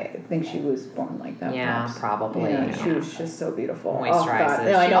 I think she was born like that. Yeah, perhaps. probably. Yeah, she was just so beautiful. Moisturizes. Oh god,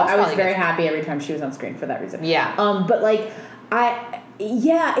 no, I know. I was very happy every time she was on screen for that reason. Yeah. But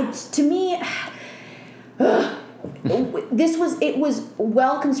it's to me. It was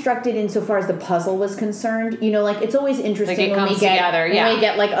well constructed insofar as the puzzle was concerned. it's always interesting when we get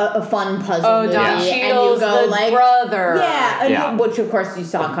a fun puzzle movie Don and you Cheadle's go the brother. Which of course you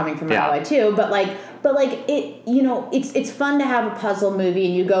saw coming from LA too, but it's fun to have a puzzle movie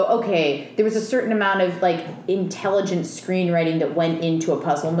and you go, okay, there was a certain amount of intelligent screenwriting that went into a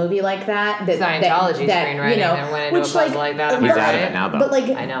puzzle movie like that. Scientology screenwriting that went into a puzzle like that. He's out of it now, though. But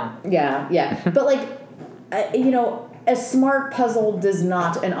I know. Yeah. But a smart puzzle does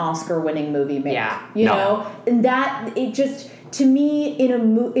not an Oscar-winning movie make. Yeah. You know? And that, it just, to me, in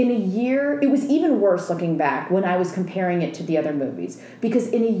a year, it was even worse looking back when I was comparing it to the other movies. Because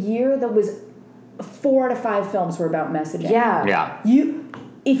in a year that was 4 out of 5 films were about messaging. Yeah.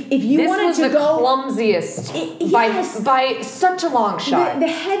 If you wanted to go... This was the clumsiest by such a long shot.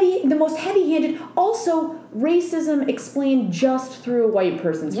 The most heavy-handed. Also, racism explained just through a white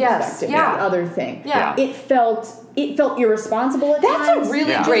person's perspective. Yeah. The other thing. Yeah. It felt irresponsible at times. That's a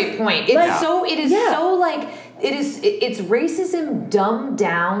really great point. It's racism dumbed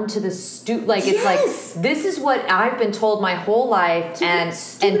down to the it's this is what I've been told my whole life, and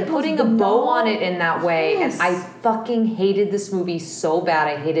putting a bow on it in that way. Yes. And I fucking hated this movie so bad.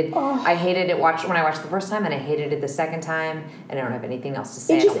 I hated it when I watched it the first time, and I hated it the second time, and I don't have anything else to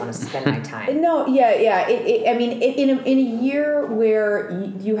say. I don't want to spend my time. No, yeah. In a year where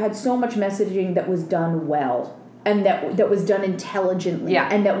you had so much messaging that was done well, and that was done intelligently,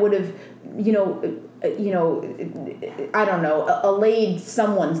 and that would have, I don't know, allayed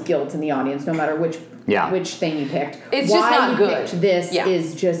someone's guilt in the audience, no matter which thing you picked. It's just not good. Picked this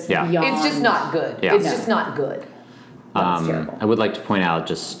is just beyond. It's just not good. Yeah. It's just not good. That's terrible. I would like to point out,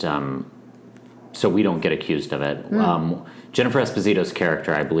 just so we don't get accused of it, Jennifer Esposito's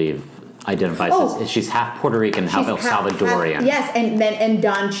character, I believe, identifies as she's half Puerto Rican, half El Salvadorian. Yes, and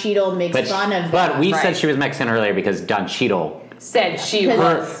Don Cheadle makes fun of that. But we said she was Mexican earlier because Don Cheadle said she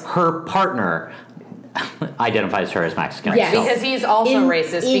was. Her partner identifies her as Mexican. Yes. Because he's also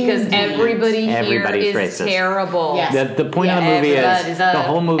racist, because everybody here is racist. Terrible. Yes. The point of the movie is, the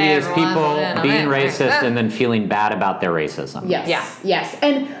whole movie is people being racist and then feeling bad about their racism. Yes.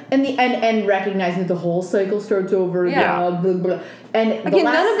 And recognizing that the whole cycle starts over again. Yeah. Blah, blah. And again,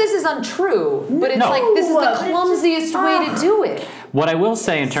 none of this is untrue, but it's this is the clumsiest way to do it. What I will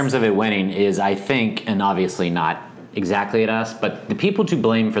say in terms of it winning is, I think, and obviously not exactly at us, but the people to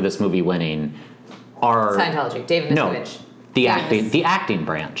blame for this movie winning are Scientology, David Miscavige. The acting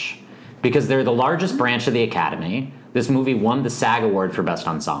branch, because they're the largest branch of the Academy. This movie won the SAG Award for Best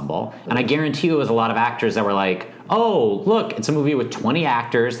Ensemble, and I guarantee you, it was a lot of actors that were like, "Oh, look, it's a movie with 20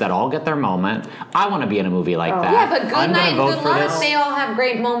 actors that all get their moment. I want to be in a movie like that." Yeah, but Good Night and Good Luck, this. they all have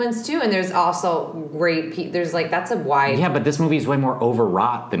great moments too, and there's also great. There's that's a wide. Yeah, but this movie is way more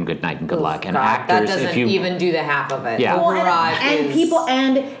overwrought than Good Night and Good Luck, and actors. That doesn't even do the half of it. Yeah, overwrought and people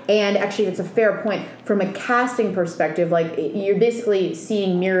and actually, it's a fair point from a casting perspective. You're basically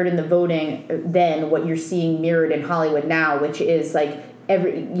seeing mirrored in the voting then what you're seeing mirrored in Hollywood now, which is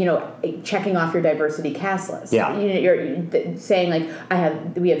checking off your diversity cast list. Yeah. You're saying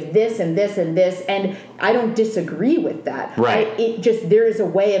we have this and this and this, and I don't disagree with that. Right. There is a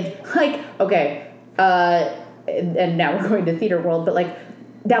way of okay, and now we're going to theater world, but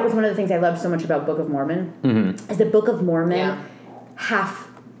that was one of the things I loved so much about Book of Mormon. Mm-hmm. Is the Book of Mormon Yeah.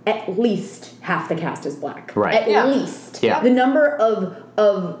 at least half the cast is black. Right. At least. Yeah. The number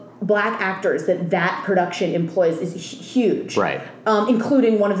of black actors that production employs is huge. Right.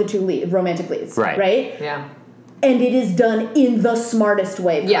 Including one of the two romantic leads. Right. Right? Yeah. And it is done in the smartest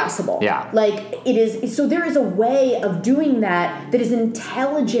way possible. Yeah. Like, it is, so there is a way of doing that is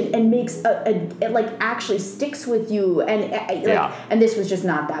intelligent and makes like actually sticks with you. And and this was just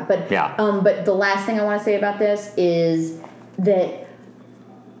not that. But but the last thing I want to say about this is that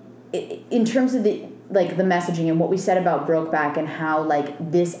in terms of the messaging and what we said about Brokeback and how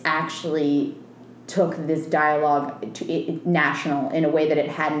like this actually took this dialogue to national in a way that it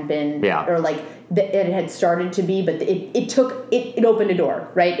hadn't been, or like it had started to be, but it opened a door,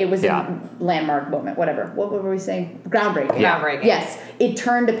 right? It was a landmark moment, whatever. What were we saying? Groundbreaking. Groundbreaking. Yes, it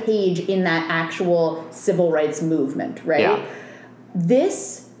turned a page in that actual civil rights movement, right? Yeah.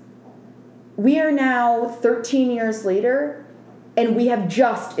 We are now 13 years later, and we have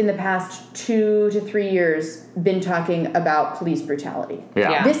just in the past 2 to 3 years been talking about police brutality.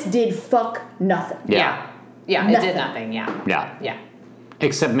 Yeah. This did nothing. Yeah, it did nothing. Yeah.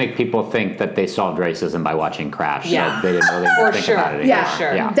 Except make people think that they solved racism by watching Crash. Yeah. So they didn't really For think sure. about it. Yeah, anymore.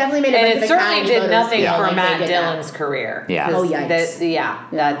 sure. Yeah. Definitely made it. And it certainly did nothing feel for like Matt they did that. Dillon's career. Yeah. 'Cause Oh, yikes. That's that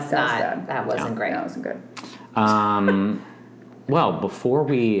was not. bad. That wasn't great. That wasn't good. Well, before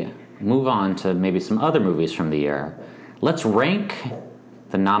we move on to maybe some other movies from the year, let's rank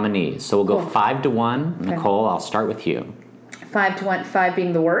the nominees. So we'll go 5 to 1. Okay. Nicole, I'll start with you. 5 to 1. 5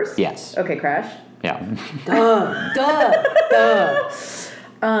 being the worst. Yes. Okay, Crash. Yeah. Duh.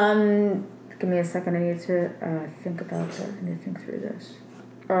 Give me a second. I need to think about this. I need to think through this.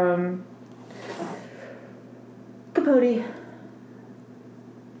 Capote.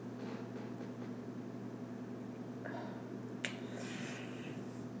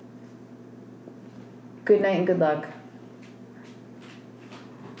 Good night and good luck.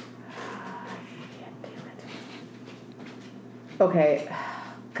 Okay.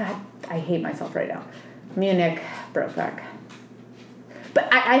 God, I hate myself right now. Munich, Brokeback.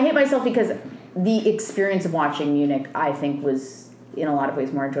 But I hate myself because the experience of watching Munich, I think, was in a lot of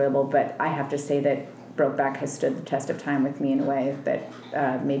ways more enjoyable. But I have to say that Brokeback has stood the test of time with me in a way that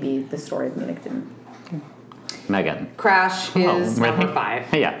maybe the story of Munich didn't. Meghann. Crash is really? number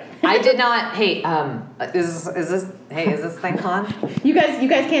 5. Yeah. I did not. Hey, is this thing on? You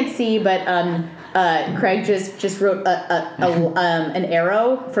guys can't see, but Craig just wrote an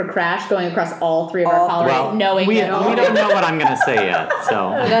arrow for Crash going across all 3 of our colors, Well, knowing we that don't know what I'm going to say yet. So.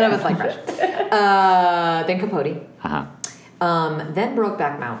 None of us like Crash. Then Capote. Uh-huh. Then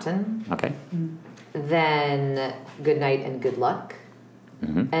Brokeback Mountain. Okay. Then Good Night and Good Luck.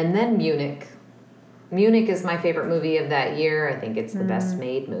 Mm-hmm. And then Munich. Munich is my favorite movie of that year. I think it's the best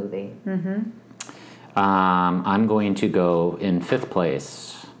made movie. I'm going to go in 5th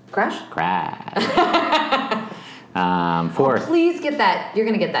place. Crash? Crash. 4th. Please get that. You're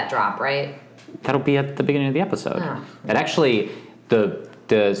going to get that drop, right? That'll be at the beginning of the episode. Oh. It actually,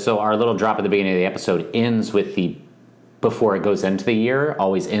 so our little drop at the beginning of the episode ends with before it goes into the year,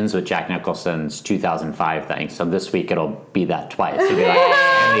 always ends with Jack Nicholson's 2005 thing. So this week it'll be that twice. It'll be like,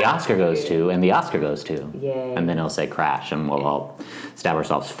 and the Oscar goes to, and the Oscar goes to. Yay. And then it'll say Crash, and we'll all stab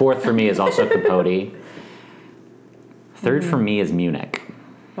ourselves. 4th for me is also Capote. 3rd for me is Munich.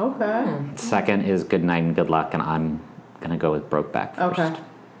 Okay. 2nd is Good Night and Good Luck, and I'm going to go with Brokeback first. Okay.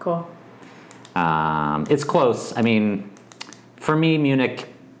 Cool. It's close. I mean, for me, Munich,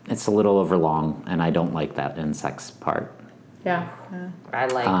 it's a little overlong, and I don't like that sex part. Yeah. I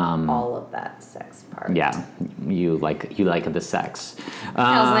like all of that sex part. Yeah, you like the sex.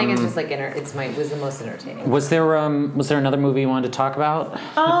 I was saying it's just like it was the most entertaining. Was there another movie you wanted to talk about,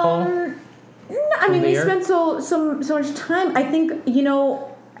 Nicole? No, I mean, we spent so much time. I think,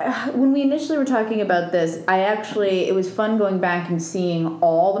 when we initially were talking about this, it was fun going back and seeing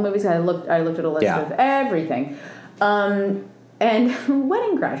all the movies. I looked at a list of everything. And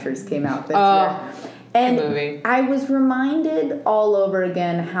Wedding Crashers came out this year. And movie. I was reminded all over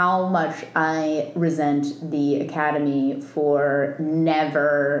again how much I resent the Academy for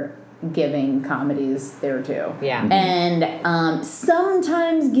never giving comedies their due. Yeah. And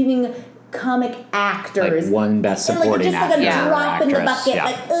sometimes giving comic actors Like one best supporting just like actor a drop in the actress. bucket, Yeah.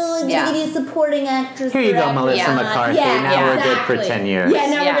 like, I'm gonna give you a supporting actress. Here you go, director. Melissa McCarthy. Now we're good for 10 years. Yeah,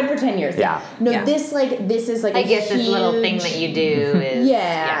 now we're good for 10 years. Yeah. No, Yeah. this is like I a guess huge, this little thing that you do is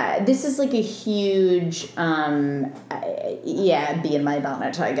this is like a huge bee in my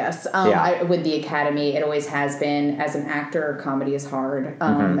bonnet, I guess. With the Academy, it always has been. As an actor, comedy is hard,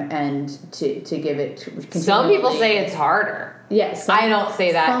 and to give it Some people say it's harder. Yes. I don't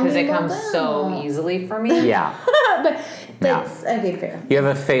say that because it Funny comes about so that. easily for me. Yeah. but Yeah. that's okay, fair. You have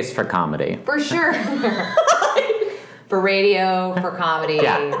a face for comedy. For sure. For radio, for comedy,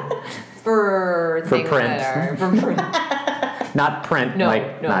 for things print. that are for print. Not print, No,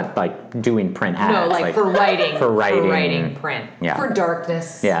 like no. not like doing print ads. No, like for writing. For writing. For writing print. Yeah. For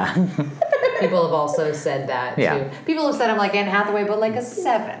darkness. Yeah. People have also said that Yeah. too. People have said I'm like Anne Hathaway, but like a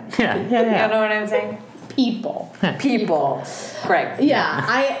 7. Yeah. You know what I'm saying? People. People. Craig. Yeah,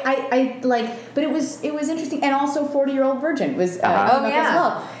 I like, but it was interesting, and also 40-Year-Old Virgin was came up as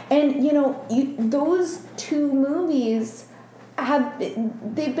well. And those two movies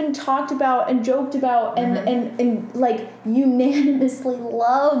they've been talked about and joked about and like unanimously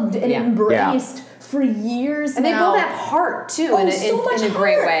loved and embraced for years and now. they both have heart too in a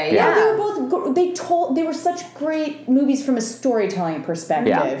great way. Yeah, they were both. They were such great movies from a storytelling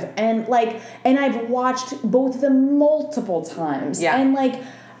perspective, and I've watched both of them multiple times. Yeah, and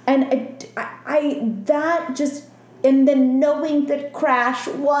that just. And then knowing that Crash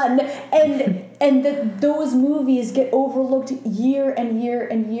won, and that those movies get overlooked year and year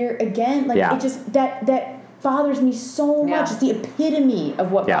and year again, it just that bothers me so much. It's the epitome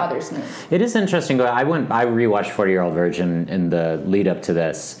of what bothers me. It is interesting. I rewatched 40-Year-Old Virgin in the lead up to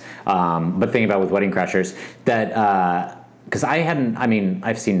this, but thinking about with Wedding Crashers that. Because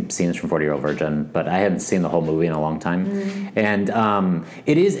I've seen scenes from 40-Year-Old Virgin, but I hadn't seen the whole movie in a long time. Mm-hmm. And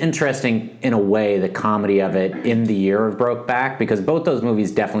it is interesting, in a way, the comedy of it in the year of Brokeback, because both those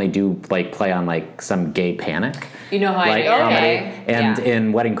movies definitely do play on some gay panic. You know how I do. comedy. Okay. And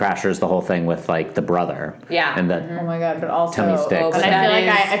in Wedding Crashers, the whole thing with the brother. Yeah. And the oh my god, but also tummy sticks. And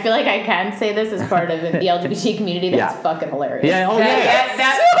I feel like I can say this as part of the LGBT community. That's fucking hilarious. Yeah. Oh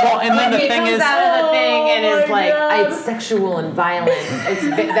Well, and then the thing is, out of the thing and is it's sexual and violent. That is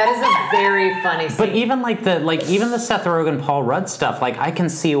a very funny scene. but even even the Seth Rogen, Paul Rudd stuff, I can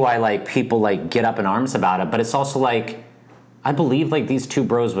see why people get up in arms about it, but it's also I believe these two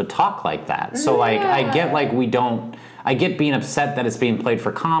bros would talk like that. So I get I get being upset that it's being played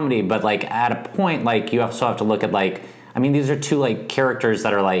for comedy, but at a point you also have to look at these are two characters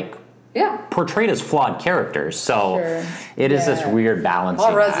that are portrayed as flawed characters. So it is this weird balance.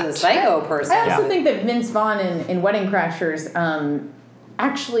 Paul Rudd's a psycho person. I also think that Vince Vaughn in Wedding Crashers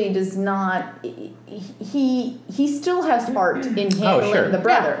actually does not. He still has heart in handling the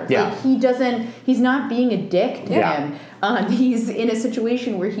brother. Yeah. He's not being a dick to him. He's in a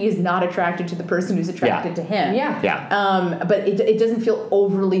situation where he is not attracted to the person who's attracted to him. Yeah. But it doesn't feel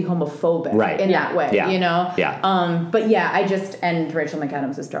overly homophobic in that way. Yeah. You know. Yeah. But and Rachel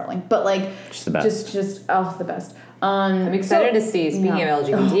McAdams is darling. But she's the best. Just the best. I'm excited to see. Speaking of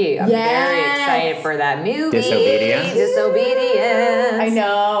LGBT, I'm very excited for that movie. Disobedience. I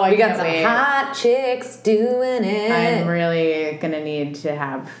know. We got some hot chicks doing it. I'm really gonna need to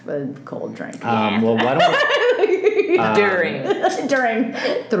have a cold drink. Well, why don't we?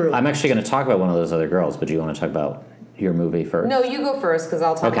 Through. I'm actually going to talk about one of those other girls, but do you want to talk about your movie first? No, you go first because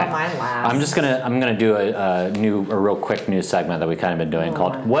I'll talk about mine last. I'm gonna do a real quick news segment that we kind of been doing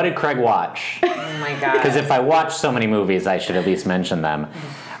called "What Did Craig Watch?" Oh my god! Because if I watch so many movies, I should at least mention them.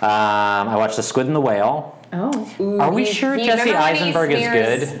 I watched The Squid and the Whale. Oh, are we sure Jesse Eisenberg is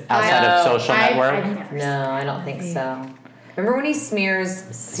good outside of Social Network? No, I don't think so. Remember when he smears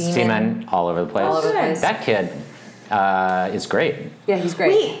semen all over the place? All over the place. That kid is great. Yeah, he's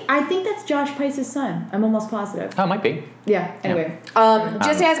great. Wait, I think that's Josh Pice's son. I'm almost positive. Oh, it might be. Yeah. Anyway,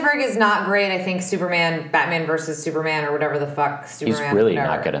 Jesse Eisenberg is not great. I think Batman versus Superman, or whatever the fuck. Superman. He's really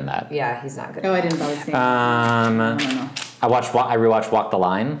not good in that. Yeah, he's not good. I didn't bother seeing. I rewatched Walk the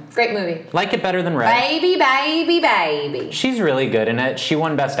Line. Great movie. Like it better than Ray. Baby. She's really good in it. She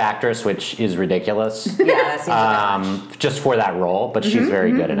won Best Actress, which is ridiculous. Yeah, that seems like just for that role, but she's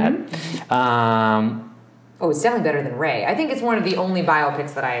very good in it. It's definitely better than Ray. I think it's one of the only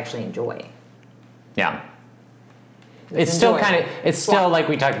biopics that I actually enjoy. Yeah. It's still like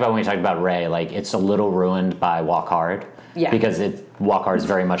we talked about when we talked about Ray, it's a little ruined by Walk Hard. Yeah. Because Walk Hard is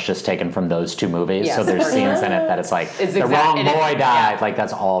very much just taken from those two movies. Yes. So there's scenes in it that it's the wrong boy died. Yeah.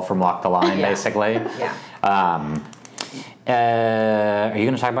 That's all from Walk the Line, basically. Yeah. Are you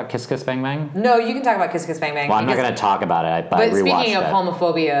going to talk about Kiss Kiss Bang Bang? No, you can talk about Kiss Kiss Bang Bang. Well, I'm not going to talk about it, but I rewatched speaking of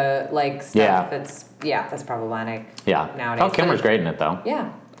homophobia, stuff, yeah. that's problematic. Yeah. Nowadays. Val Kilmer's great in it, though.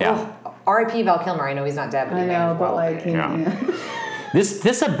 Yeah. Yeah. R.I.P. Val Kilmer. I know he's not dead, but I know, but This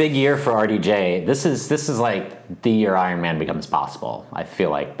is a big year for RDJ. This is the year Iron Man becomes possible. I feel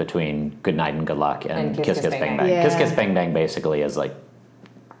like between Good Night and Good Luck and Kiss Kiss Bang Bang. Yeah. Kiss Kiss Bang Bang basically is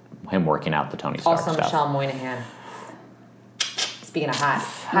him working out the Tony Stark also stuff. Michelle Moynihan. Speaking of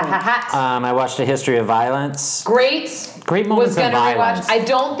hot. I watched A History of Violence. Great moments Was gonna of violence. rewatch. I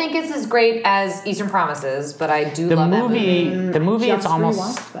don't think it's as great as Eastern Promises, but I do love that movie. The movie, it's just almost.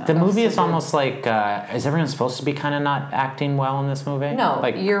 rewatched that. The movie is So good. almost like. Is everyone supposed to be kind of not acting well in this movie? No,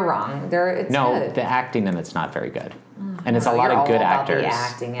 like you're wrong. It's good. the acting in it's not very good, and it's a No, lot you're of good all about the actors.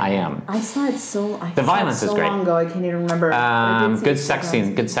 acting in I it. am. I saw it so. The violence so is great. long ago, I can't even remember. I did see Good it sex so scenes.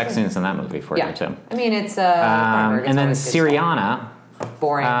 long. Good sex scenes in that movie for Yeah. you too. I mean, it's Cronenberg, it's And then always good stuff. Syriana.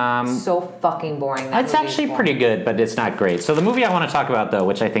 Boring. So fucking boring. That It's movie is actually boring. pretty good, but it's not great. So the movie I want to talk about, though,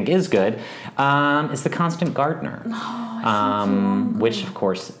 which I think is good, is The Constant Gardener, which, of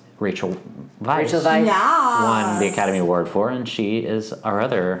course, Rachel Weisz Rachel Weisz. Yeah. won the Academy Award for, and she is our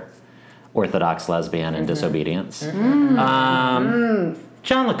other Orthodox lesbian in Disobedience. John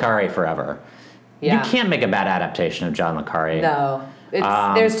le Carre forever. Yeah. You can't make a bad adaptation of John le Carre. No.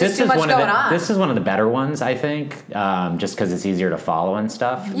 There's just too much going on. This is one of the better ones, I think, just because it's easier to follow and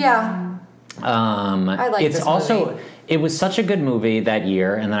stuff. Yeah. I like It's this also movie. it was such a good movie that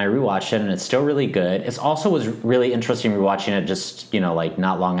year, and then I rewatched it, and it's still really good. It also was really interesting rewatching it just like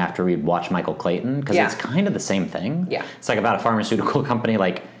not long after we watched Michael Clayton, because Yeah. it's kind of the same thing. Yeah. It's like about a pharmaceutical company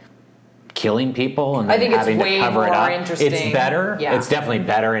like killing people and I then think it's having to way cover it more up. interesting. It's better. Yeah. It's definitely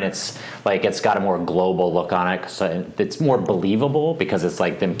better, and it's got a more global look on it. So it's more believable because it's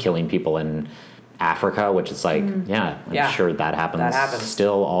like them killing people in Africa, which is like, I'm sure that happens, That happens.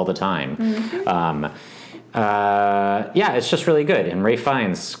 still all the time. It's just really good. And Ray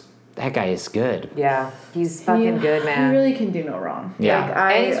Fiennes, that guy is good. Yeah. He's fucking good, man. He really can do no wrong. Yeah. Like,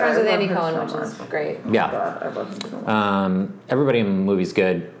 and he's friends with love Andy him Cohen, so which is much. great. Yeah. God, I love him so much. Everybody in the movie's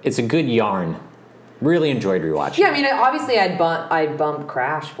good. It's a good yarn. Really enjoyed rewatching. Yeah, I mean, obviously, I'd bump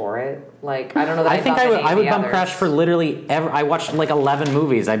Crash for it. Like, I don't know that I think bump any I of would the bump others. Crash for literally I watched like 11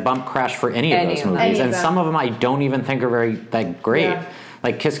 movies. I'd bump Crash for any of those movies, Any of and them. some of them I don't even think are that great. Yeah.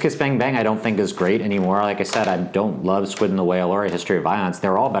 Like Kiss Kiss Bang Bang, I don't think is great anymore. Like I said, I don't love Squid and the Whale or A History of Violence.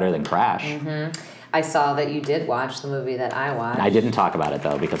 They're all better than Crash. I saw that you did watch the movie that I watched. I didn't talk about it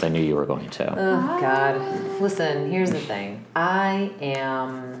though because I knew you were going to. Oh, God. Listen, here's the thing. I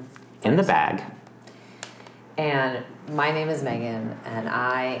am... In the bag. And my name is Meghann, and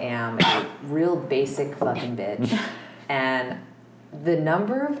I am a real basic fucking bitch. And the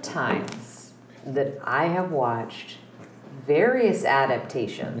number of times that I have watched various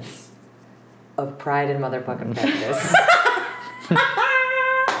adaptations of Pride and Motherfucking Prejudice.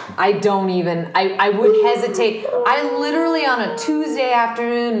 I don't even, I would hesitate. I literally on a Tuesday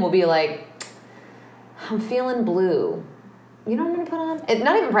afternoon will be like, I'm feeling blue. You know what I'm gonna put on?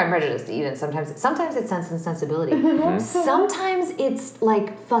 Not even Pride and Prejudice even. Sometimes it's Sense and Sensibility. Sometimes it's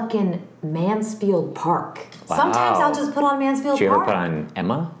like fucking Mansfield Park. Wow. Sometimes I'll just put on Mansfield Did you ever Park. put on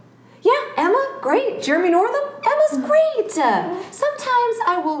Emma? Yeah, Emma, great. Jeremy Northam, Emma's great. Sometimes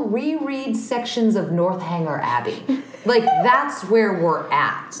I will reread sections of Northanger Abbey. Like, that's where we're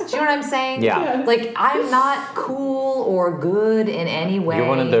at. Do you know what I'm saying? Yeah. Like, I'm not cool or good in any way.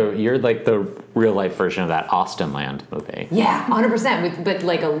 You're like the real life version of that Austin Land movie. Yeah, 100%. But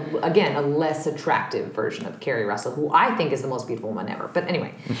like a less attractive version of Carrie Russell, who I think is the most beautiful woman ever. But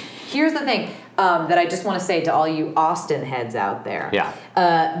anyway, here's the thing that I just want to say to all you Austin heads out there. Yeah.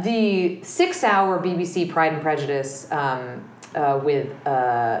 The 6-hour BBC Pride and Prejudice with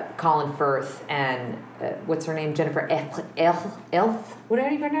Colin Firth and what's her name, Jennifer Elf. What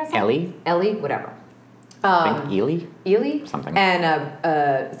do you pronounce it? Ellie, whatever. I think Ely? Something. And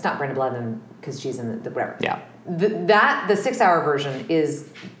it's not Brenda Blethyn because she's in the whatever. Yeah. The 6-hour version is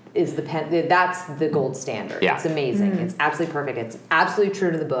that's the gold standard. Yeah. It's amazing. It's absolutely perfect. It's absolutely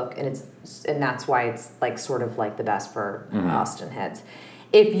true to the book, and that's why it's like sort of like the best for Austen heads.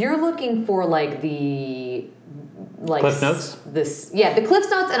 If you're looking for like the Cliff Notes? The Cliff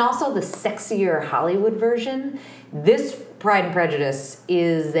Notes and also the sexier Hollywood version, this Pride and Prejudice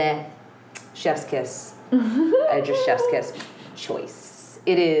is chef's kiss. Just chef's kiss choice.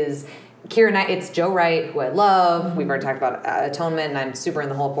 It is Keira Knightley. It's Joe Wright, who I love. We've already talked about Atonement, and I'm super in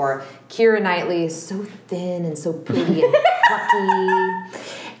the hole for. Keira Knightley is so thin and so pretty and plucky.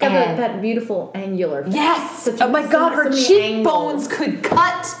 Got that beautiful angular face. Yes! Such Oh my God, her many cheekbones angles. could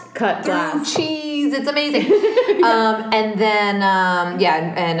cut Cut through glass. cheese. It's amazing. And then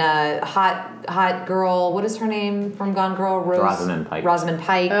hot girl. What is her name from Gone Girl? Rosamund Pike. Rosamund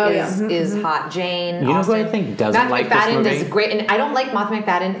Pike Oh, is hot Jane. You know who I Austen. think doesn't Matthew like this McFadden movie? does great, and I don't like Matthew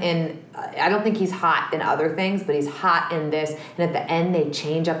McFadden in. I don't think he's hot in other things, but he's hot in this. And at the end, they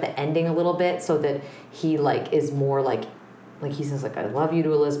change up the ending a little bit so that he like is more like he says like I love you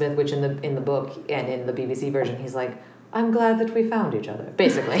to Elizabeth, which in the book and in the BBC version he's like I'm glad that we found each other,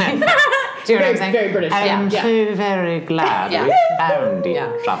 basically. Do you know what I'm saying? Very British. I'm yeah. so very glad Yeah. we found you.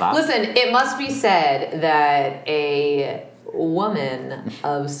 Yeah. Shut up. Listen, it must be said that a woman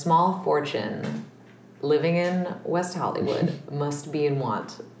of small fortune living in West Hollywood must be in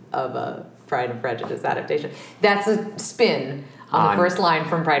want of a Pride and Prejudice adaptation. That's a spin on the first line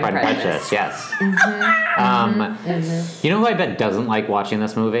from Pride and Prejudice. Yes. You know who I bet doesn't like watching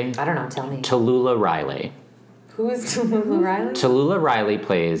this movie? I don't know, tell me. Tallulah Riley. Who is Tallulah Riley? Tallulah Riley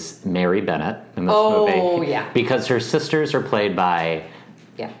plays Mary Bennett in this movie. Oh, yeah. Because her sisters are played by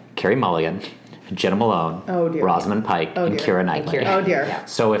Yeah. Carey Mulligan, Jenna Malone, Oh, dear. Rosamund Pike, and dear. Keira Knightley. Oh dear. Yeah.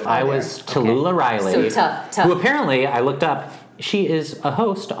 So if I was Tallulah Riley, So tough. who apparently I looked up, she is a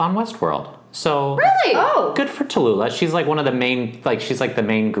host on Westworld. So Really? Oh. good for Tallulah. She's like one of the main, she's like the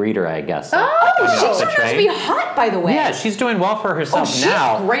main greeter, I guess. Oh, She off the turned out to train. be hot, by the way. Yeah, she's doing well for herself she's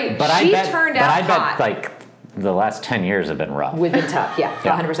now. great. But She I bet, turned but out I bet hot. like the last 10 years have been rough. We've been tough, yeah,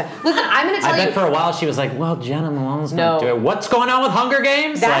 Yeah. 100%. Listen, I'm going to tell I you. bet for a while she was like, well, Jenna Malone's No. not doing it. What's going on with Hunger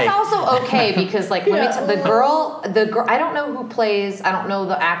Games? That's Like- also okay because, like, let me Yeah. tell the girl. I don't know who plays. I don't know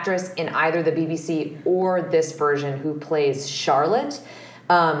the actress in either the BBC or this version who plays Charlotte,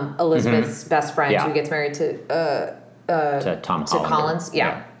 Elizabeth's best friend Yeah. who gets married to Tom to Holland. Collins.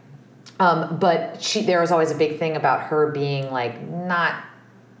 Yeah. But there was always a big thing about her being like not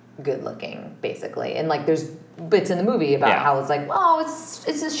good looking, basically, and like there's bits in the movie about Yeah. how it's like, oh,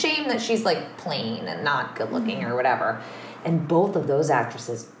 it's a shame that she's like plain and not good looking or whatever. And both of those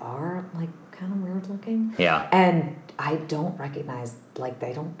actresses are like kind of weird looking. Yeah. And I don't recognize, like,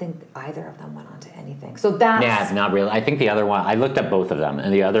 I don't think either of them went on to anything. So that's Yeah, it's not really. I think the other one, I looked at both of them,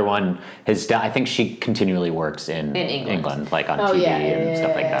 and the other one I think she continually works in England. like on Oh, TV yeah, and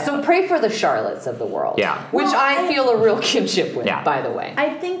stuff like that. So pray for the Charlottes of the world. Yeah. Which Well, I feel a real kinship with, Yeah. by the way. I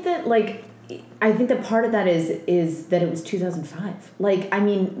think that part of that is that it was 2005. Like, I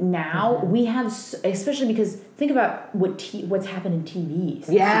mean, now we have, especially because think about what's happened in TV since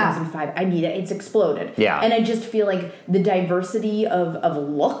Yeah. 2005. I mean, it's exploded. Yeah. And I just feel like the diversity of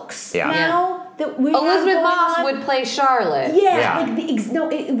looks Yeah. now that we Elizabeth have Moss going on, would play Charlotte. Yeah, Yeah. like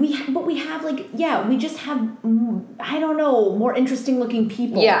we have like we just have I don't know, more interesting looking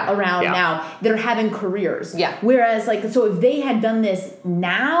people Yeah. around Yeah. now that are having careers. Yeah. Whereas so if they had done this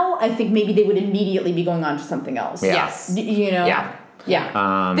now, I think maybe they would immediately be going on to something else. Yeah. Yes. You know. Yeah.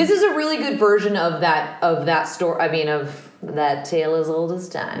 Yeah. This is a really good version of that story. I mean, of that tale as old as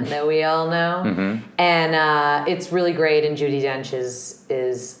time that we all know. Mm-hmm. And it's really great. And Judi Dench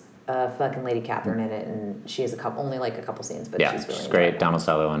is fucking Lady Catherine in it, and she has only like a couple scenes, but Yeah, she's really she's great. enjoyable. Donald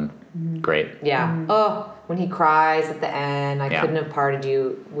Sutherland, great. Yeah. Oh, when he cries at the end, I Yeah. couldn't have parted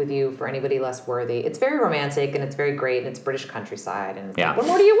with you for anybody less worthy. It's very romantic and it's very great and it's British countryside and it's Yeah. like, what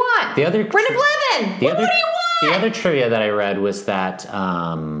more do you want? The other Brendan Blevin! What more do you want? The other trivia that I read was that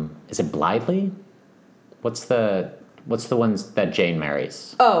is it Blithely? What's the ones that Jane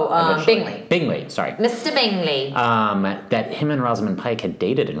marries? Oh, eventually? Bingley. Bingley, sorry. Mr. Bingley. That him and Rosamund Pike had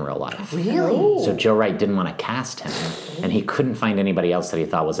dated in real life. Really? So Joe Wright didn't want to cast him, and he couldn't find anybody else that he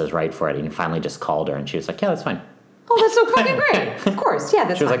thought was as right for it. And he finally just called her, and she was like, "Yeah, that's fine." Oh, that's so fucking great. Of course. Yeah,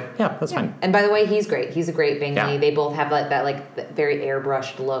 that's She was fine. like, "Yeah, that's fine." And by the way, he's great. He's a great Bingley. Yeah. They both have that very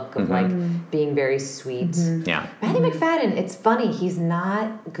airbrushed look of like being very sweet. Yeah. Matthew McFadden, it's funny, he's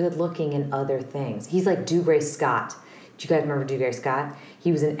not good looking in other things. He's like Dougray Scott. Do you guys remember Dougray Scott?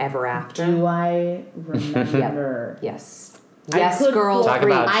 He was in Ever After. Do I remember? Yes. I Yes, could girl. Talk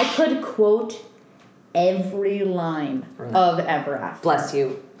preach. about- I could quote every line of Ever After. Bless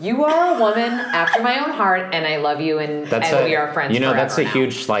you. You are a woman after my own heart, and I love you, and we are friends. You know, forever that's a now.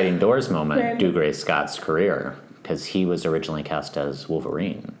 huge sliding doors moment, Right. Dougray Scott's career, because he was originally cast as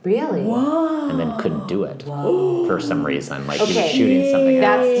Wolverine Really. and then couldn't do it for some reason. Like he was Okay. shooting something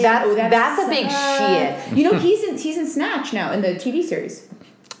else. That's a big shit. You know, he's in Snatch now in the TV series.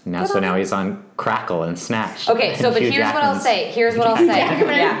 Now he's on Crackle and Snatch. Okay, so And but Hugh here's what I'll Jackman's- say. Here's what I'll say.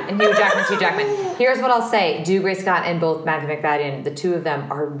 Jackman. Yeah, and Hugh Jackman. Here's what I'll say. Dougray Scott and both Matthew McFadden, the two of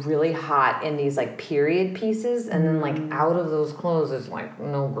them are really hot in these like period pieces, and then like out of those clothes is like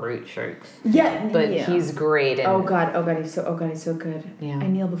no great shakes. Yeah, But yeah. he's great. And Oh God, he's so good. Yeah. I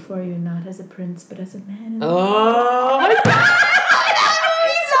kneel before you not as a prince, but as a man. oh my god,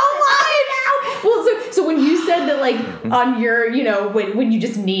 he's so much. Well, so when you said that, like on your, when you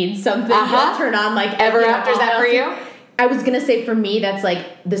just need something, Uh-huh. you'll turn on like Ever After, is that for you? I was gonna say for me that's like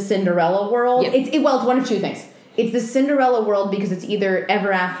the Cinderella world. Yeah. It's one of two things. It's the Cinderella world because it's either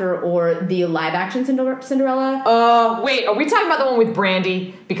Ever After or the live action Cinderella. Oh wait, are we talking about the one with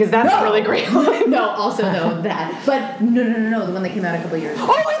Brandy? Because that's a really great one. No, also though that, but no, the one that came out a couple years ago.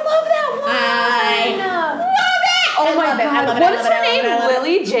 Oh, I love that one. I love it. Oh my God! What is her name?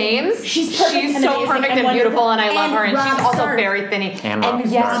 Lily James. She's perfect and so amazing perfect and and beautiful, and I wonderful. love her. And And she's Rob also Stark. very thinny. And Rob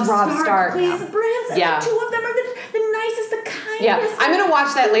yes, Stark. Rob Stark. plays the Prince. Yeah. And the two of them are the nicest, the kindest. Yeah, I'm gonna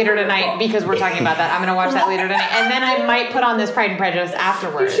watch that later tonight because we're talking about that. I'm gonna watch that later tonight, and then I might put on this Pride and Prejudice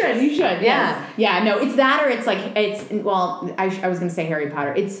afterwards. You should. Yeah. Yes. Yeah. No, it's that, or it's like well, I was gonna say Harry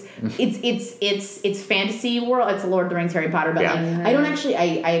Potter. It's fantasy world. It's Lord of the Rings, Harry Potter, but Yeah. like I don't actually.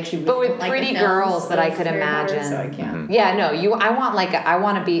 I actually. But really with don't like pretty the films girls that I of could Harry Potter, imagine. so I can't. Yeah, no, I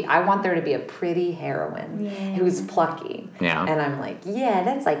want there to be a pretty heroine who's plucky. Yeah. And I'm like, yeah,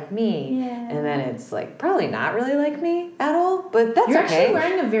 that's like me. Yeah. And then it's like probably not really like me at all, but that's You're okay. actually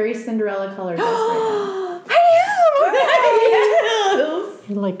wearing a very Cinderella colored dress right I now.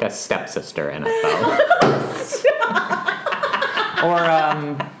 You're like a stepsister in a film. Or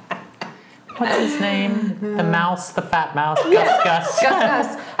what's his name? The mouse, the fat mouse, Gus Gus.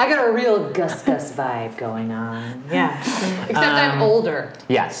 Gus. I got a real Gus vibe going on. Yeah. Except I'm older.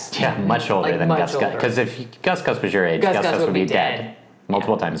 Yes, yeah, much older Like than much Gus Gus. older. Because if Gus Gus was your age, Gus Gus would be dead.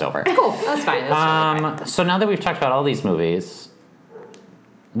 Multiple times over. Cool. That's fine. That's totally fine. So now that we've talked about all these movies,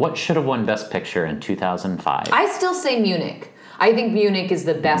 what should have won Best Picture in 2005? I still say Munich. I think Munich is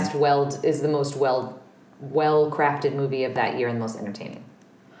the best is the most well crafted movie of that year and the most entertaining.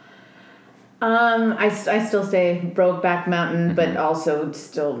 I still say Brokeback Mountain, but also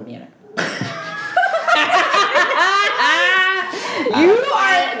still Munich.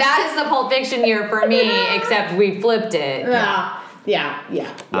 That is the Pulp Fiction year for me, except we flipped it. Yeah.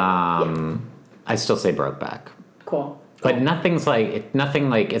 I still say Brokeback. Cool. But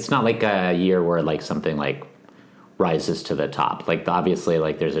it's not like a year where like something like rises to the top. Like obviously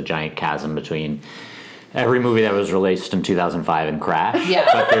like there's a giant chasm between every movie that was released in 2005 and Crash. Yeah.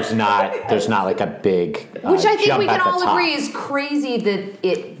 But there's not like a big Which I think jump we can at the all top. agree is crazy that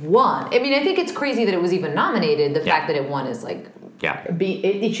it won. I mean, I think it's crazy that it was even nominated. The fact that it won is like... Yeah.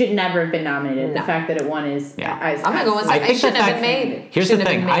 It should never have been nominated. No. The fact that it won is... Yeah. I'm going to go and I say think it shouldn't the have fact- been made. Here's the Shouldn't have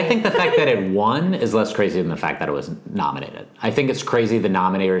thing. been I made. think the fact that it won is less crazy than the fact that it was nominated. I think it's crazy the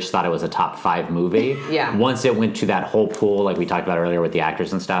nominators thought it was a top 5 movie. Yeah. Once it went to that whole pool, like we talked about earlier with the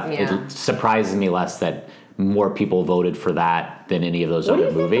actors and stuff, Yeah. it surprises me less that more people voted for that than any of those What do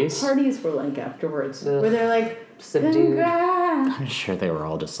other you think movies. the parties were like afterwards? Ugh. Where they're like... Subdued. "Congrats." I'm sure they were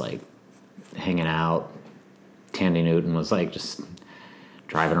all just like hanging out. Tandy Newton was like just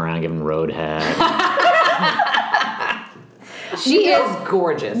driving around giving roadhead. She is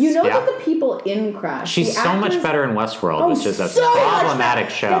gorgeous. You know Yeah. that the people in Crash... She's the so much actors- better in Westworld, which is a so much problematic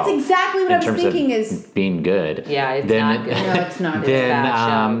better. show. That's exactly what I in was terms thinking of is... being good. Yeah, it's Then- not good. No, it's not. It's Then, a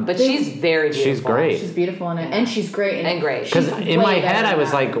bad show. But she's very beautiful. she's great. She's beautiful in it, and she's great in it. And great. Because She's in my way head, better I than was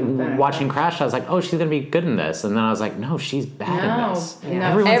that. like Better. watching Crash. I was like, "Oh, she's gonna be good in this," and then I was like, "No, she's bad No. in this. Yeah.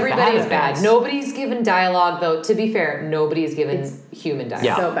 Everyone's Everybody's bad. bad. At this. Nobody's given dialogue, though. To be fair, nobody's given human dialogue.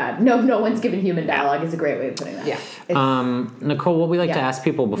 Yeah. So bad. No one's given human dialogue is a great way of putting that. Yeah. It's- Nicole, what we like to Yeah. ask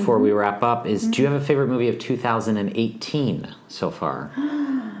people before we wrap up is, do you have a favorite movie of 2018 so far?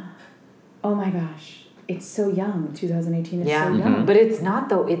 oh my gosh. It's so young. 2018 is Yeah. so young. But it's not,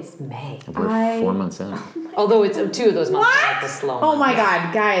 though. It's May. We're 4 months in. Although it's 2 of those months are like the slow Oh my months.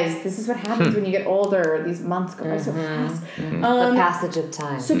 god, guys, this is what happens when you get older. These months go by so fast. The passage of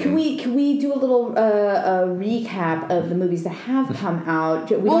time. So can we do a little recap of the movies that have come out?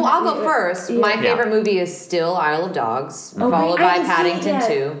 Well, I'll go first. Yeah. My favorite movie is still Isle of Dogs, Okay, followed I by haven't seen it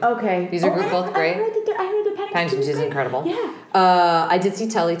Paddington yet. 2. Okay. These are both great. I heard that Paddington Paddington 2 is great. incredible. Yeah. I did see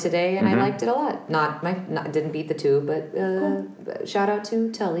Tully today, and I liked it a lot. Not didn't beat the 2, but shout out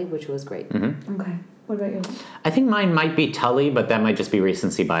to Tully, which was great. Okay. What about you? I think mine might be Tully, but that might just be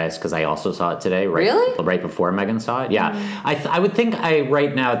recency bias because I also saw it today. Really? Right before Meghan saw it. Yeah. I would think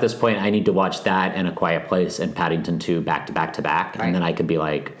right now at this point I need to watch that and A Quiet Place and Paddington 2 back to back to back, Right. and then I could be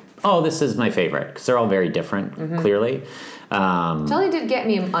like, oh, this is my favorite because they're all very different, clearly. Tully did get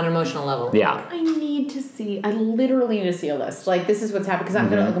me on an emotional level. Yeah. I literally need to see a list. Like, this is what's happening because I'm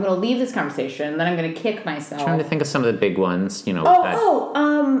gonna leave this conversation and then I'm gonna kick myself. Trying to think of some of the big ones. You know,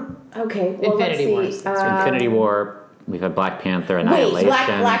 Okay. Well, Infinity let's see. Wars. Infinity War. We've had Black Panther, Wait, Annihilation.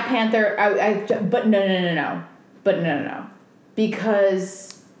 Black Panther. But no. But no.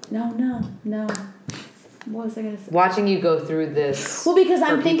 Because no. What was I gonna say? Watching you go through this. Well, because for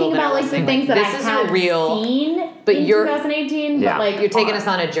I'm people thinking that are about like the listening, things that I this is have real, seen but in you're- 2018. Yeah. But like You're taking us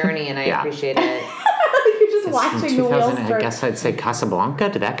on a journey, and I Yeah. appreciate it. You're just watching the wheels 2000, I turn. guess I'd say Casablanca.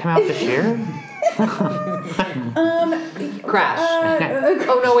 Did that come out this year? Crash.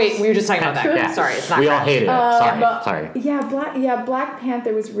 Oh no, wait, we were just talking about that. Yeah. Sorry, it's not. We all Crash. hated it. Sorry. Yeah, Black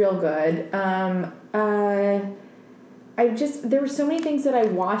Panther was real good. I there were so many things that I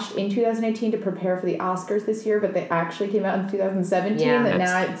watched in 2018 to prepare for the Oscars this year, but they actually came out in 2017. Yeah. That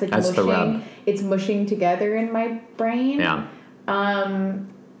now it's like That's the rub. mushing. It's mushing together in my brain. Yeah.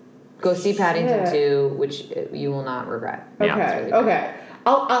 Go see Paddington Shit. 2, which you will not regret. Yeah. Okay. It's really good. Okay.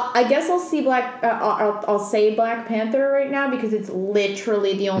 I guess I'll see I'll say Black Panther right now because it's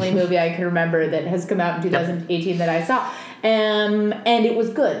literally the only movie I can remember that has come out in 2018 that I saw, and it was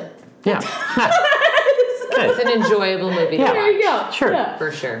good. Yeah. It's an enjoyable movie to watch. There you go. Sure. Yeah.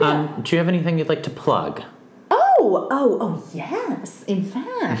 For sure. Do you have anything you'd like to plug? Oh, yes. In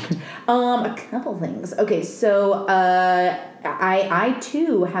fact, a couple things. Okay, so I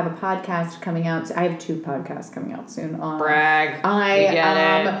too have a podcast coming out. I have 2 podcasts coming out soon. Brag. We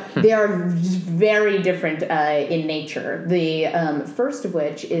get it. They are very different in nature. The first of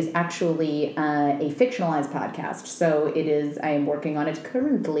which is actually a fictionalized podcast. So it is. I am working on it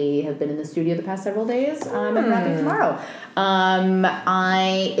currently. Have been in the studio the past several days. I'm wrapping tomorrow.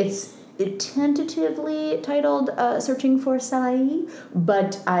 It's tentatively titled Searching for Salai,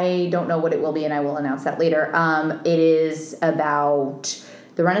 but I don't know what it will be, and I will announce that later. It is about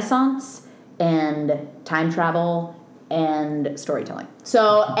the Renaissance and time travel and storytelling.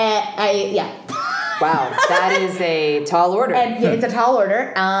 So, yeah. Wow, that is a tall order. And it's a tall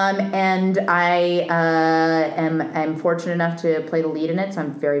order, and I am fortunate enough to play the lead in it, so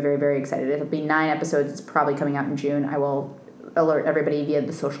I'm very, very, very excited. It'll be 9 episodes. It's probably coming out in June. I will alert everybody via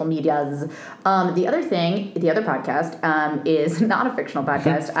the social medias. The other podcast is not a fictional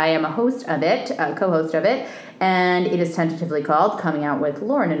podcast. I am a host of it, a co-host of it, and it is tentatively called Coming Out with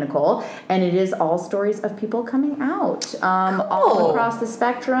Lauren and Nicole, and it is all stories of people coming out all across the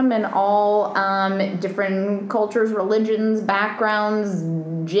spectrum and all different cultures, religions, backgrounds,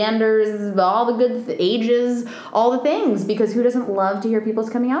 genders, all the good ages, all the things, because who doesn't love to hear people's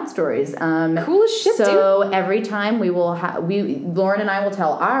coming out stories? Cool as shit, so every time Lauren and I will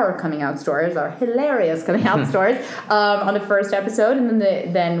tell our coming out stories, our hilarious coming out stories, on the first episode, and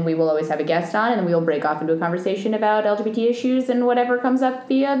then we will always have a guest on, and then we will break off into a conversation about LGBT issues and whatever comes up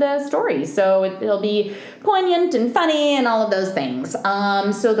via the story. So it'll be poignant and funny and all of those things.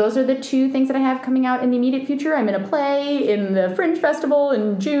 So those are the 2 things that I have coming out in the immediate future. I'm in a play in the Fringe Festival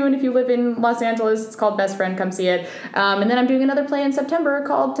in June. If you live in Los Angeles, it's called Best Friend. Come see it. And then I'm doing another play in September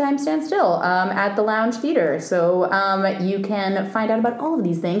called Time Stand Still at the Lounge Theater. So you can find out about all of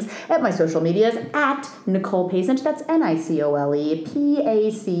these things at my social medias at Nicole Pacent. That's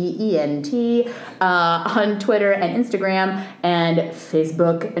NicolePacent on Twitter and Instagram, and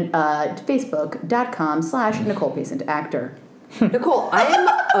Facebook, facebook.com/Nicole Pacent Actor. Nicole, I am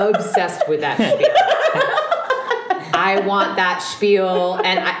obsessed with that spiel. I want that spiel,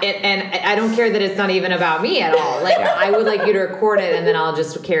 and I don't care that it's not even about me at all. Like, I would like you to record it, and then I'll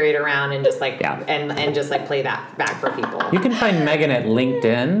just carry it around and just like and just like play that back for people. You can find Meghann at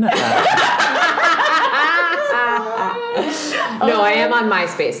LinkedIn. No, I am on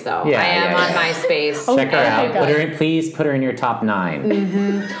MySpace though. I am on MySpace. Check her out. Please put her in your top 9.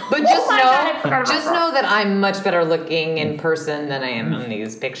 But just know that I'm much better looking in person than I am in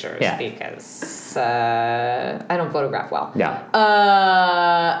these pictures because I don't photograph well. Yeah.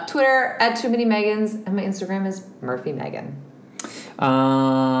 Twitter at Too Many Meghans, and my Instagram is Murphy Meghann.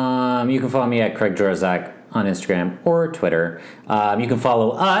 You can follow me at Craig Jorzak on Instagram or Twitter. You can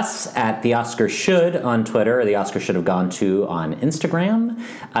follow us at The Oscar Should on Twitter, or The Oscar Should Have Gone To on Instagram.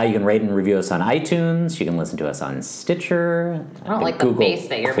 You can rate and review us on iTunes. You can listen to us on Stitcher. I don't like Google the face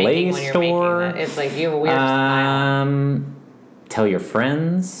that you're Play making when you're Store. making that. It's like you have a weird smile. Tell your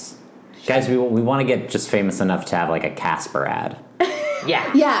friends. Guys, we want to get just famous enough to have like a Casper ad.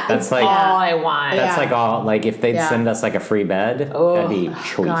 Yeah. That's like all I want. That's like all. Like if they'd send us like a free bed, that'd be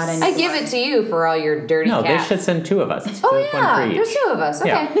choice. God, I give it to you for all your dirty No, cats. they should send 2 of us. It's Oh one yeah, for each. there's 2 of us.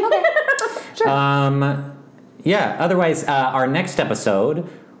 Okay, Yeah. okay, sure. Otherwise, our next episode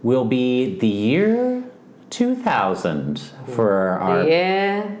will be the year 2000 for our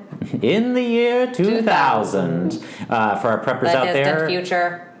in the year 2000 for our preppers out there.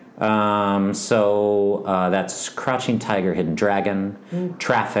 Future. So that's Crouching Tiger, Hidden Dragon,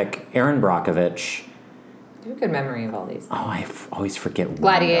 Traffic, Aaron Brockovich. You have a good memory of all these. Oh, I always forget one.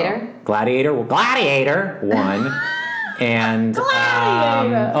 Gladiator. Gladiator 1. And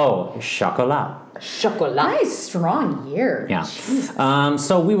Chocolat. Chocolat. Nice, strong year. Yeah.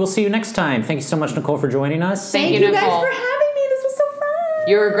 So we will see you next time. Thank you so much, Nicole, for joining us. Thank you, Thank you guys Nicole. for having me. This was so fun.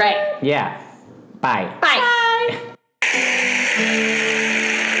 You were great. Yeah. Bye. Bye. Bye.